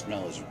sense of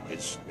smell is,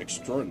 it's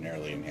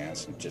extraordinarily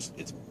enhanced.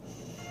 It's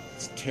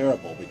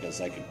terrible because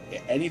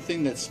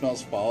anything that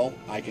smells foul,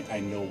 I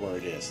know where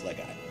it is. Like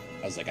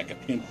I was like, I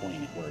could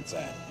pinpoint where it's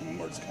at and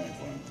where it's coming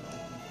from.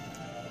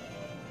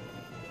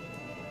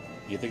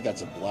 You think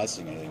that's a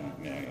blessing? I think,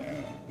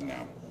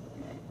 no.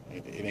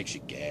 It makes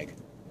you gag.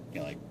 You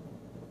know, like,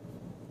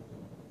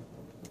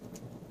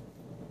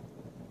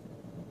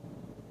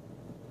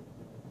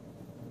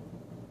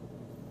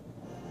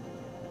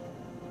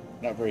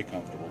 not very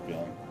comfortable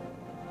feeling.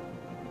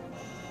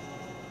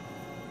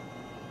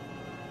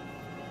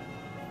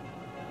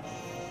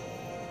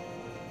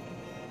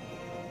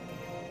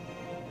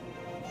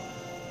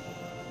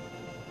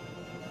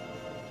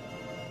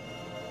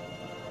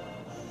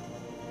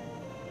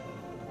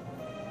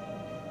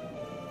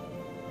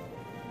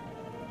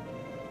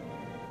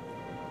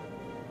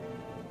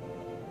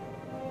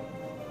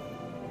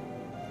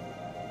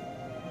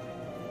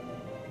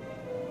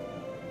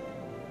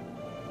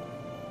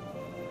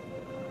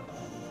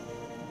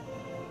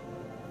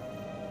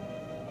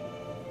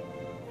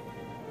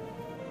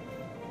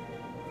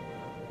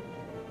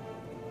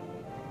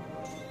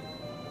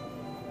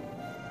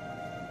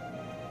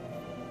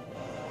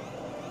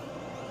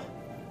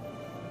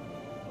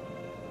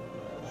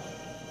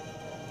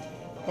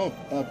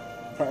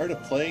 Prior to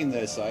playing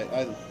this,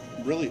 I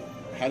really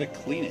had to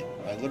clean it.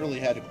 I literally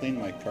had to clean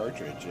my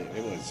cartridge.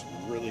 It was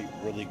really,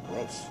 really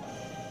gross.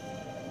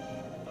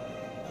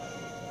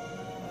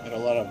 Had a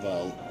lot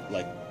of,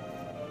 like,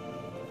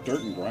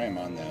 dirt and grime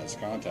on those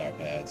contact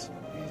pads.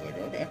 And I was like,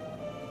 okay.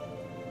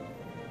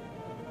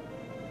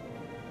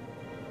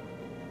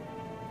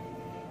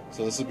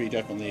 So this will be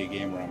definitely a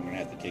game where I'm going to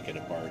have to take it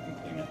apart and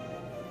clean it.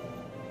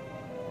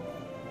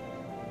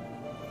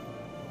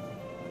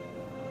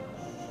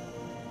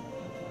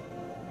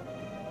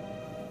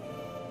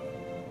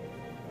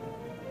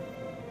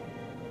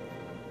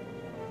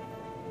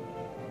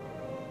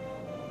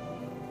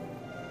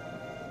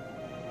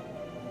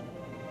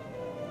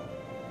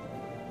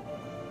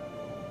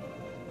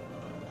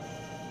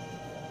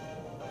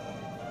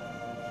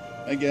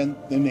 Again,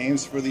 the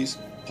names for these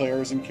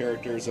players and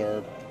characters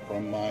are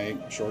from my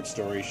short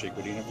story,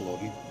 Shakwadeen of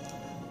Logan.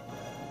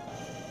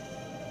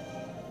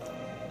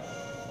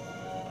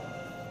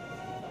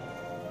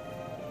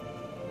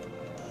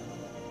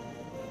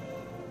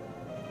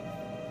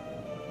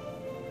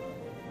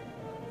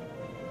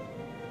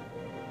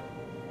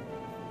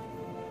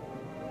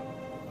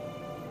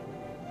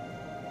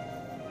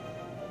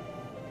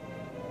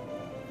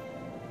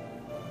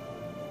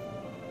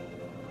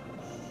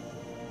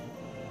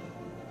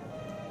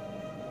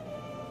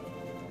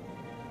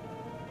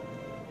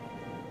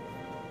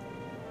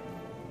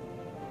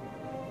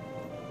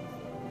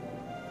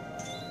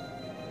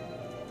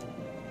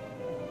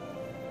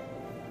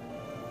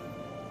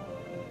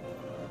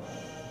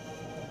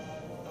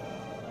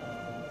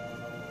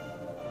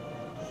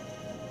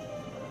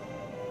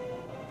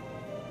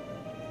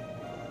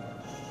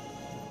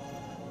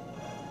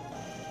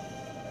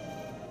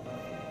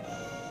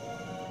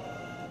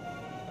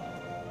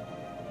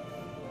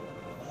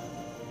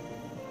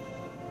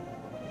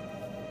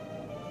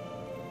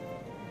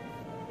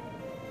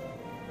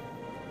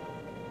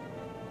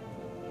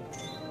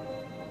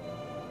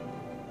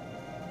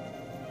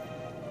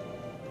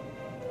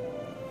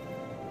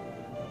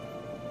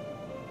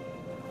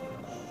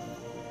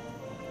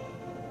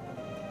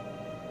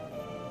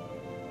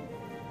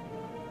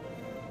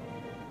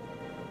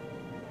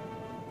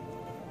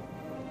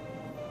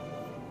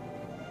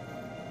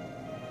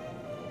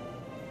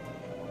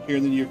 here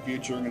in the near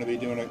future, I'm going to be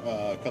doing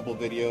a couple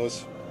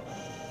videos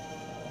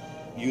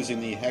using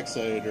the hex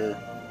editor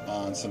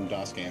on some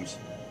DOS games.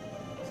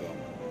 So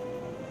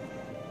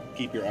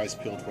keep your eyes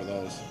peeled for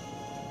those,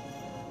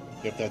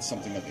 if that's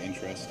something of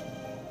interest.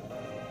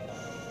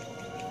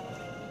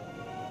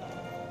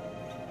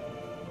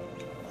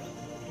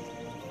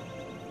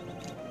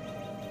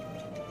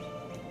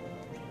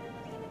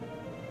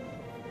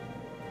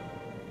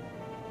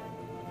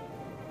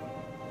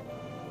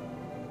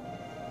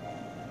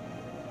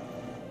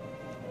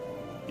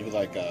 Even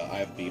like Eye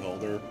of the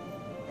Beholder,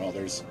 well,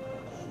 there's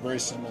very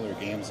similar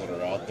games that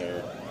are out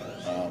there.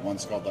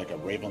 One's called like a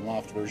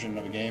Ravenloft version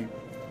of a game,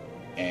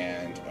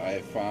 and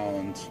I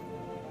found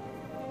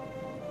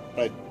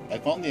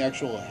the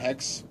actual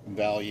hex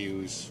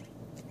values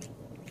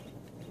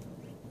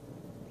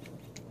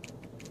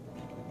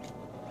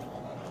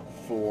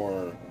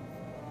for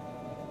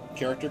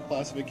character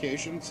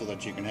classification, so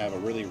that you can have a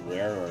really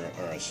rare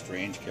or a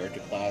strange character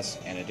class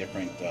and a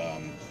different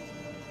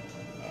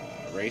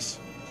race.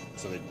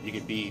 So that you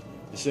could be,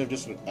 instead of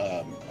just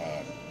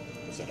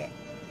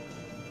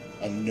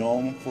a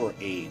gnome for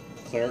a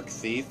cleric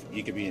thief,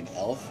 you could be an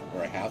elf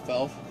or a half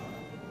elf,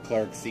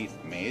 cleric thief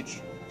mage,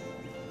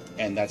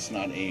 and that's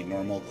not a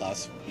normal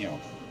class,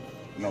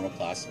 normal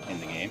class in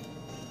the game.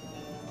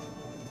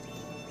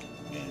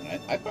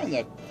 And I find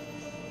that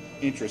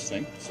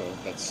interesting. So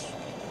that's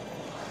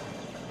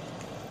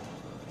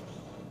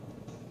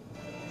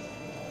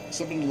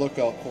something to look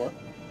out for.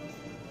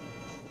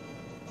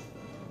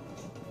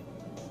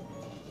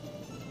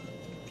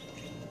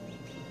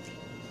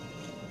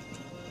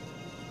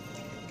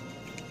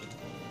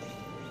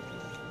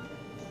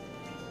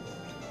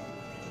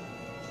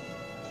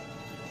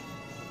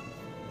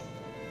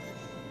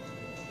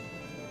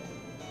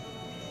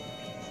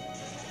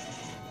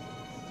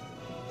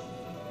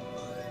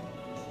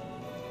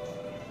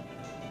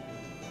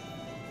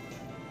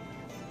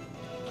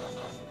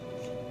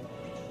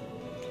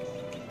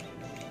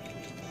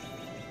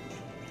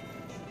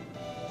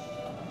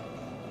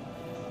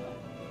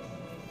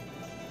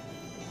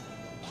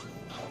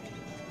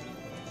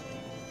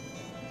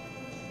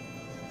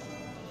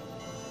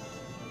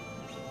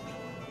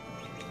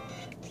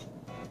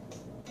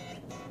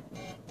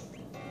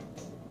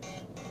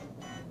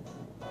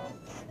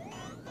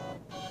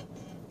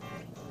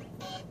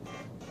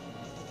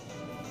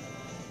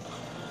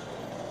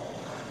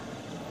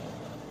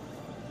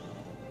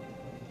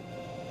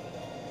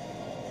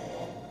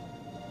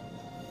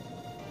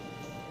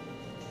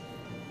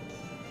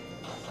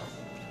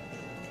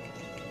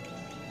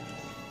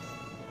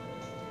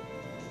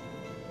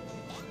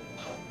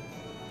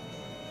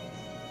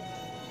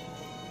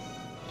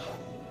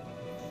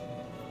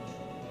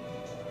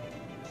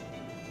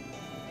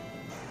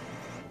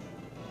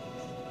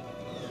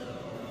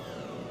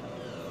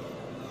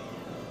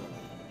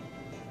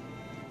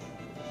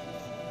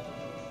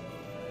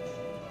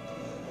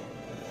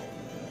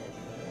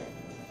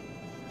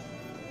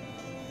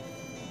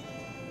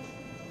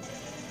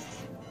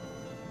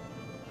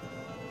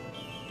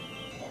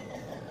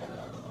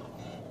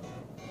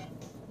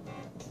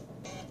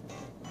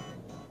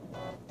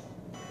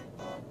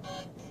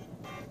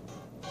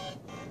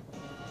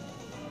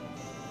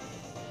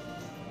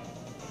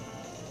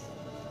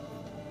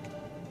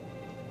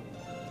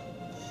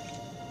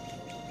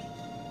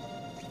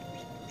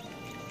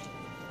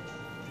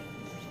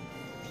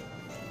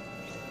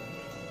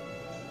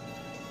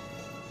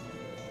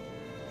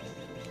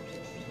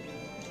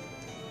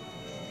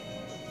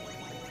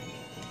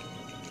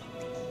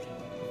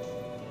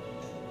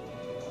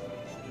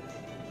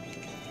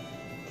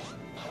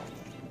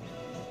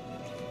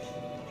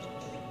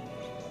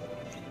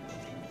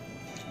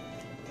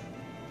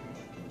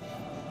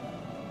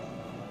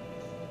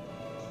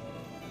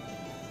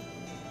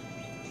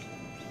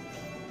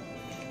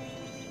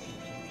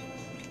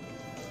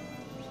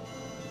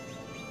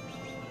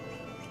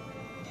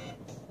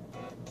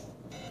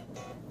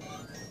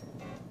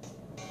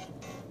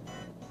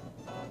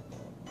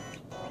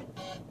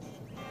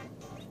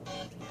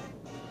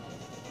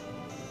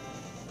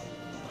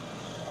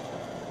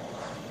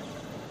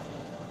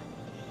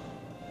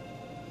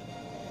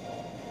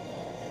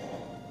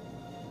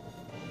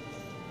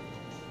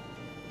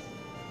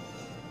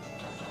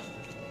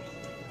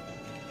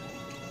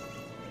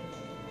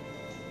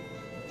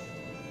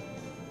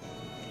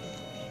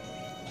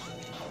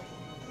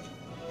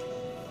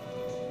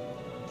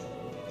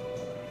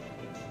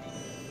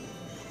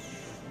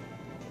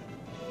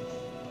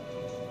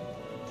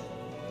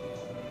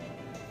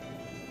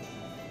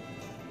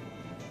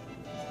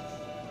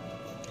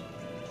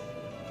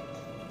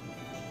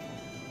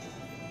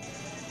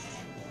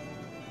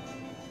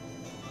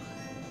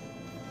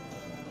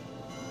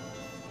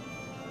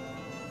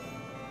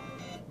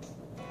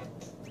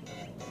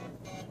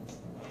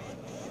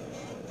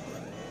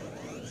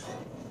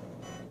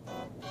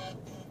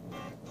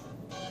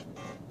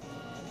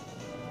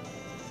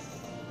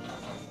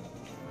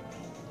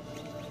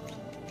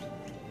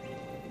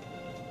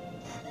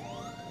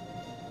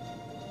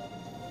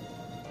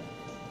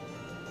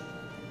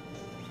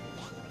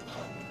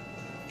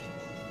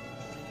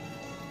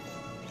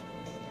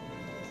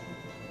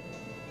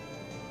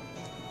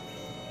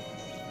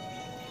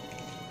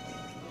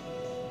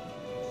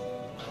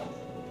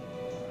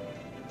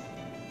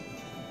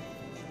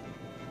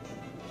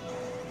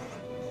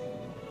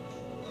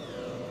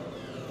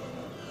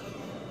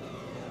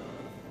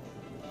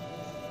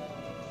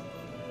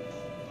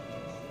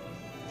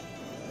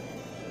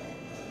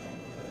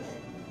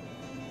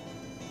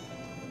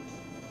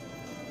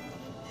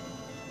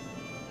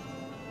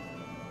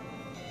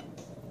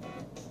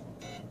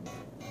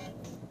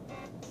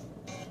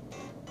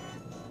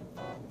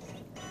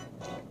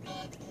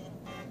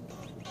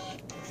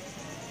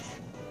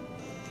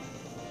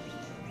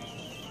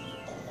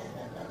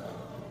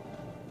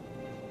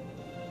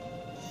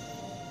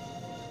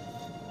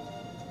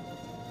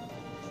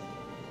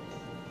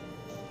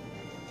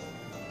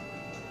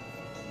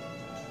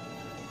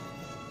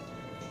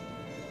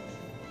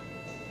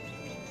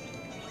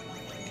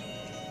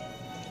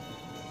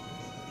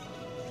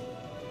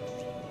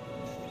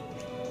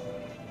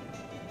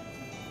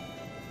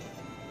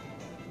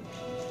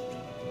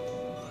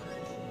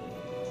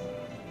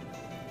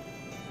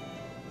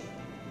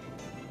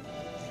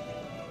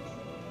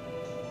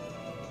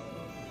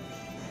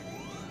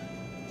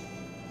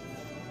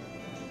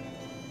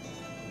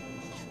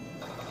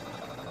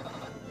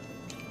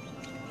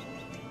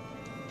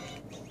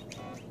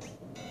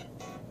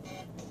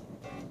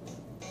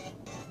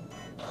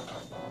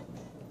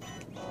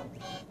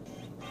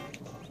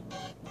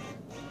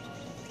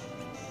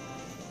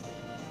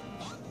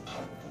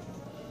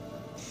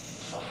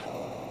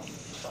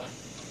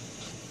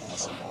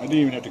 awesome. I didn't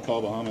even have to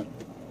call Bahamut.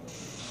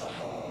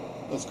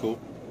 That's cool.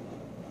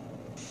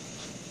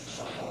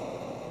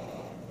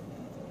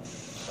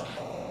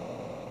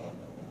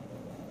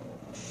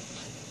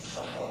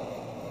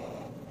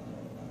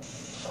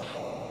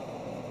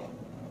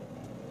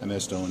 I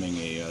missed owning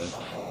a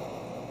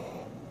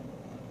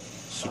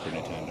Super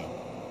Nintendo.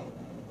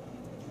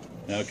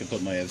 Now I can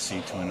put my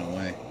FC Twin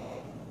away.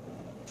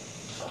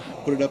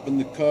 Put it up in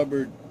the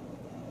cupboard,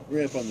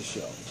 right up on the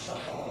shelf.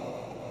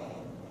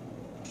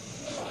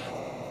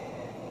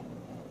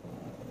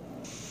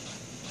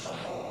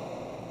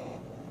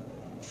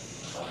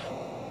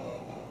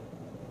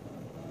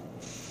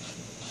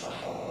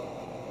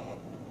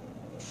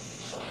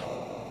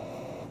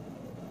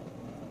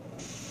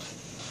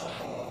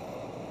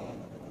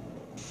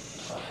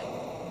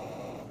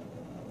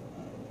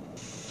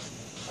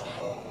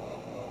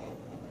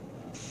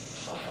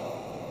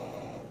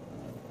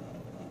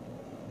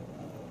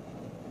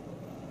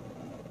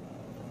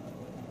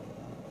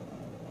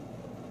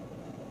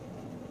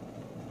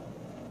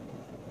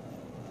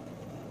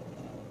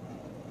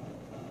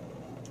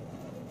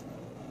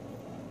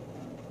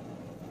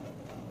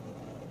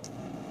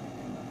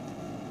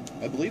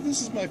 I believe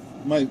this is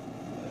my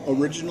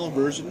original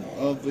version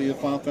of the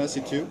Final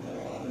Fantasy II,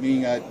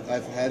 meaning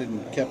I've had it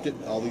and kept it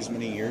all these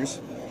many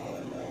years.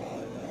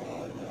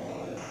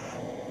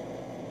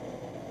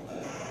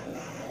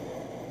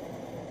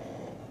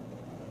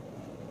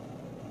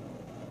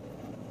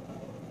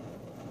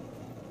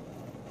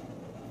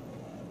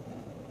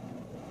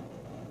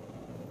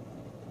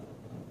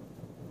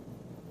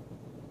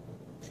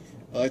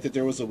 I like that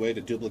there was a way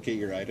to duplicate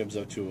your items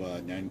up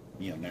to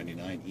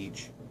 99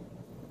 each.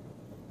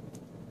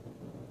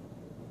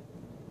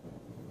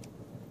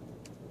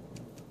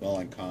 While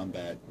in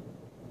combat.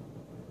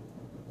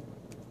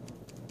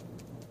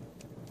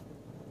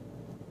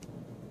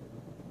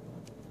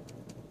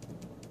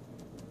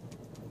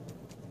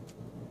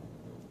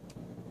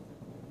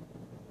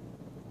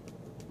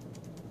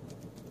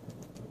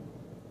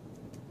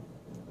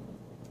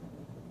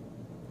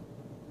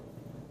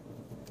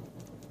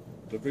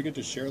 Don't forget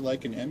to share,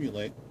 like, and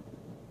emulate.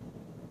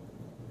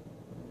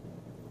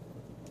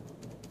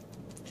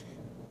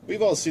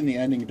 We've all seen the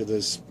ending to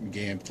this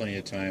game plenty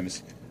of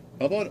times.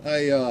 How about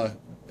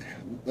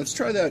let's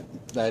try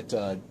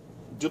that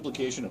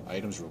duplication of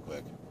items real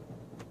quick.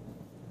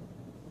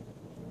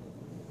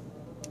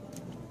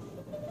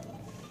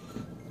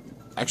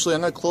 Actually,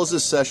 I'm going to close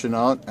this session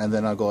out, and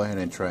then I'll go ahead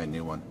and try a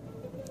new one.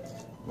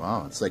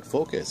 Wow, it's like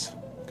focus.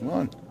 Come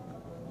on.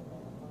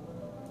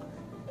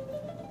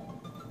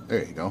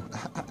 There you go.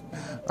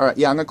 Alright,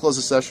 yeah, I'm going to close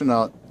the session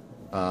out,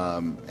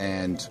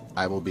 and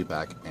I will be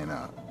back in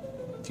a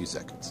few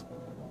seconds.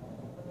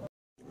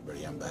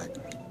 Everybody, I'm back.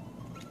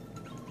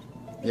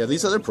 Yeah,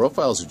 these other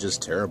profiles are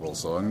just terrible,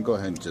 so I'm going to go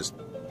ahead and just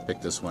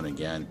pick this one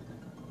again.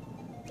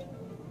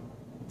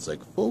 It's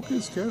like,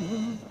 focus camera.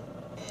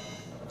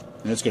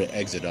 And it's going to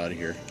exit out of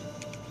here.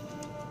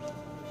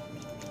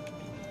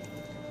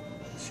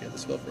 See how the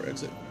spell for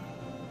exit?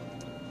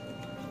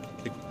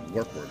 I think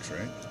warp works,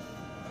 right?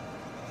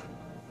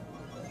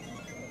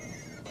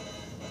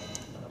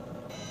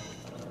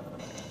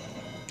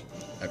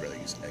 I'd rather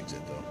use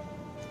exit, though.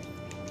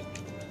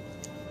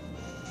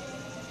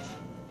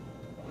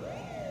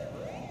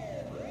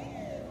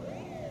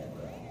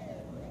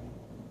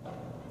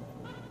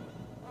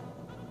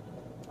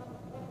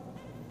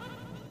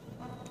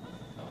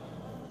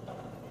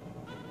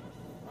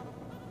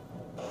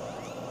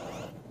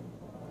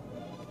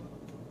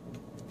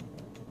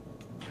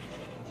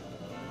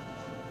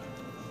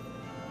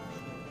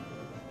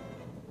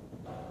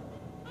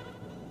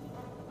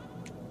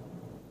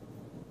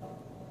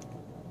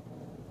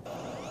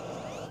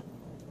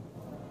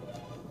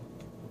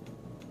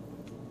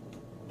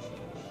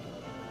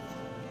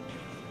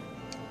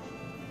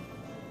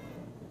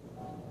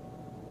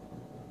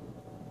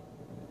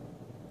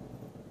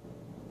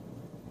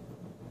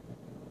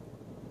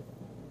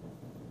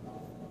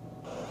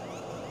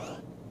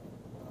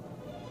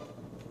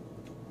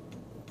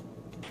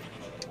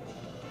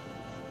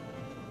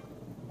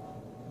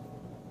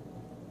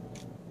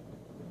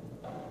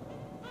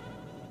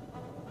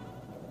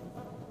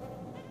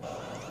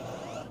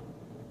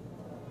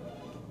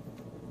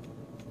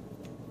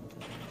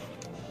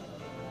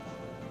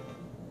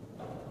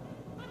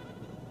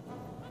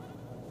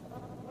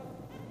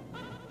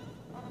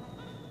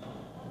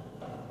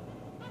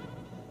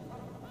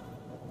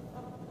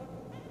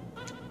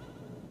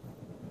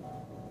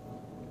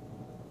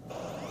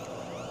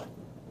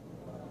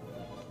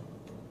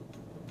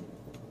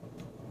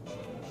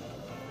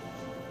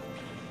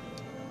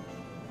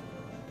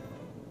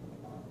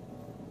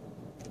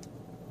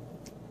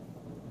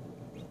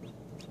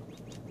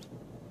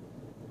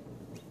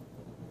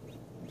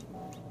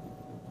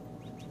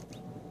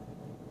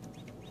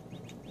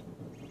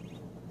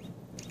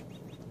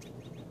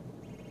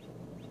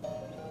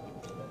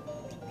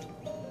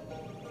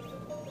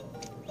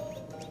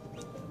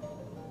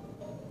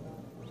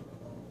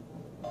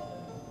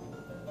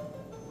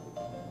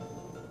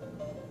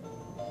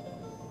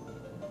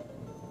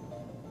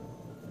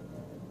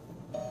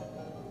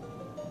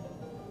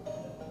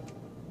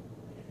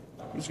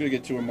 just going to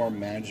get to a more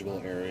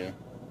manageable area.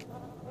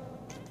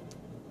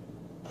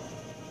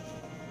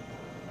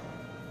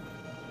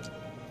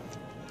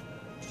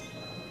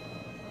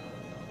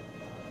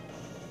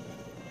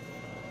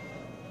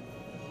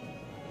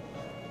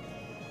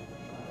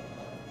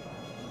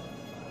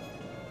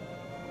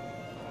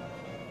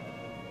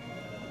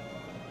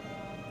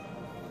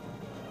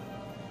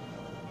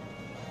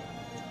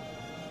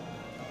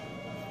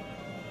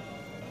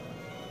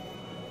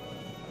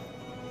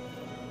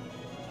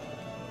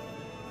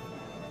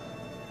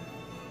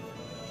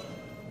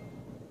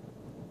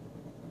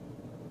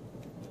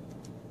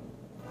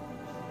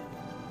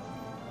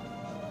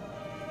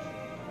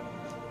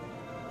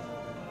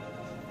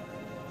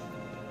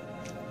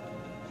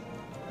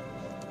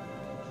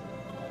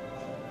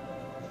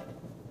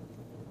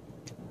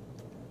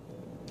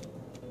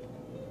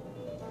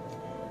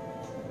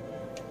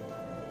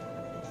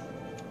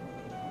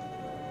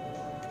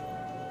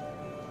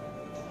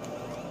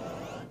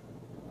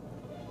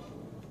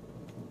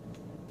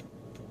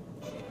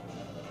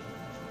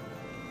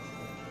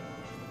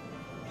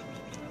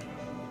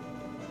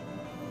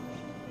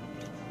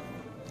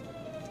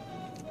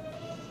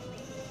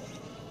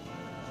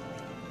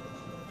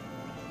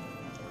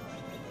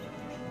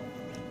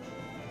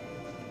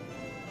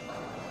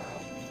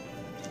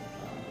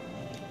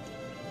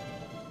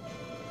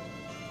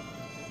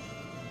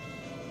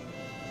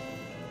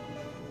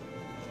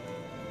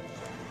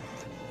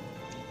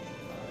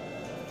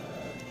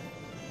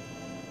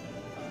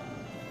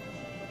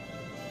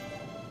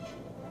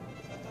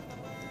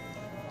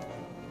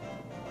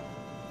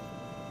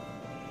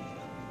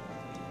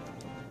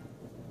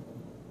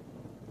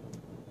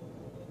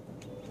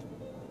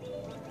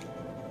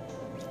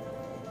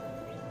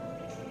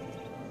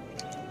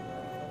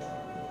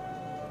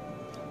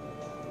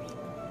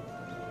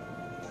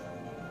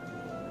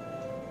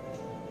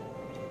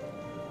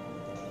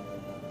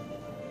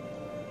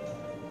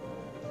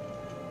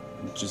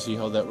 Did you see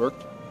how that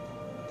worked?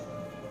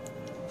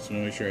 So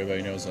make sure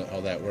everybody knows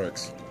how that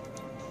works.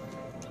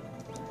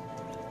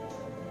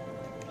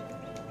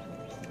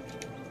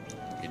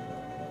 You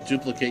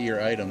duplicate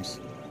your items.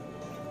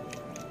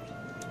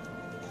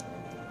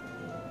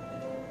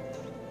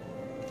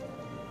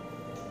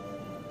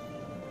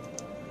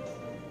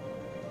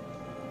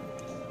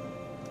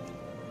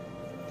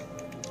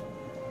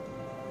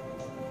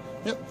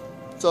 Yep,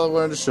 that's all I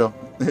wanted to show.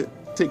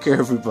 Take care,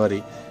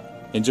 everybody.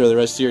 Enjoy the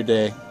rest of your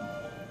day.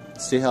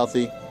 Stay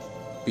healthy,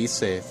 be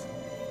safe,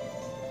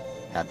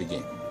 happy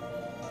gaming.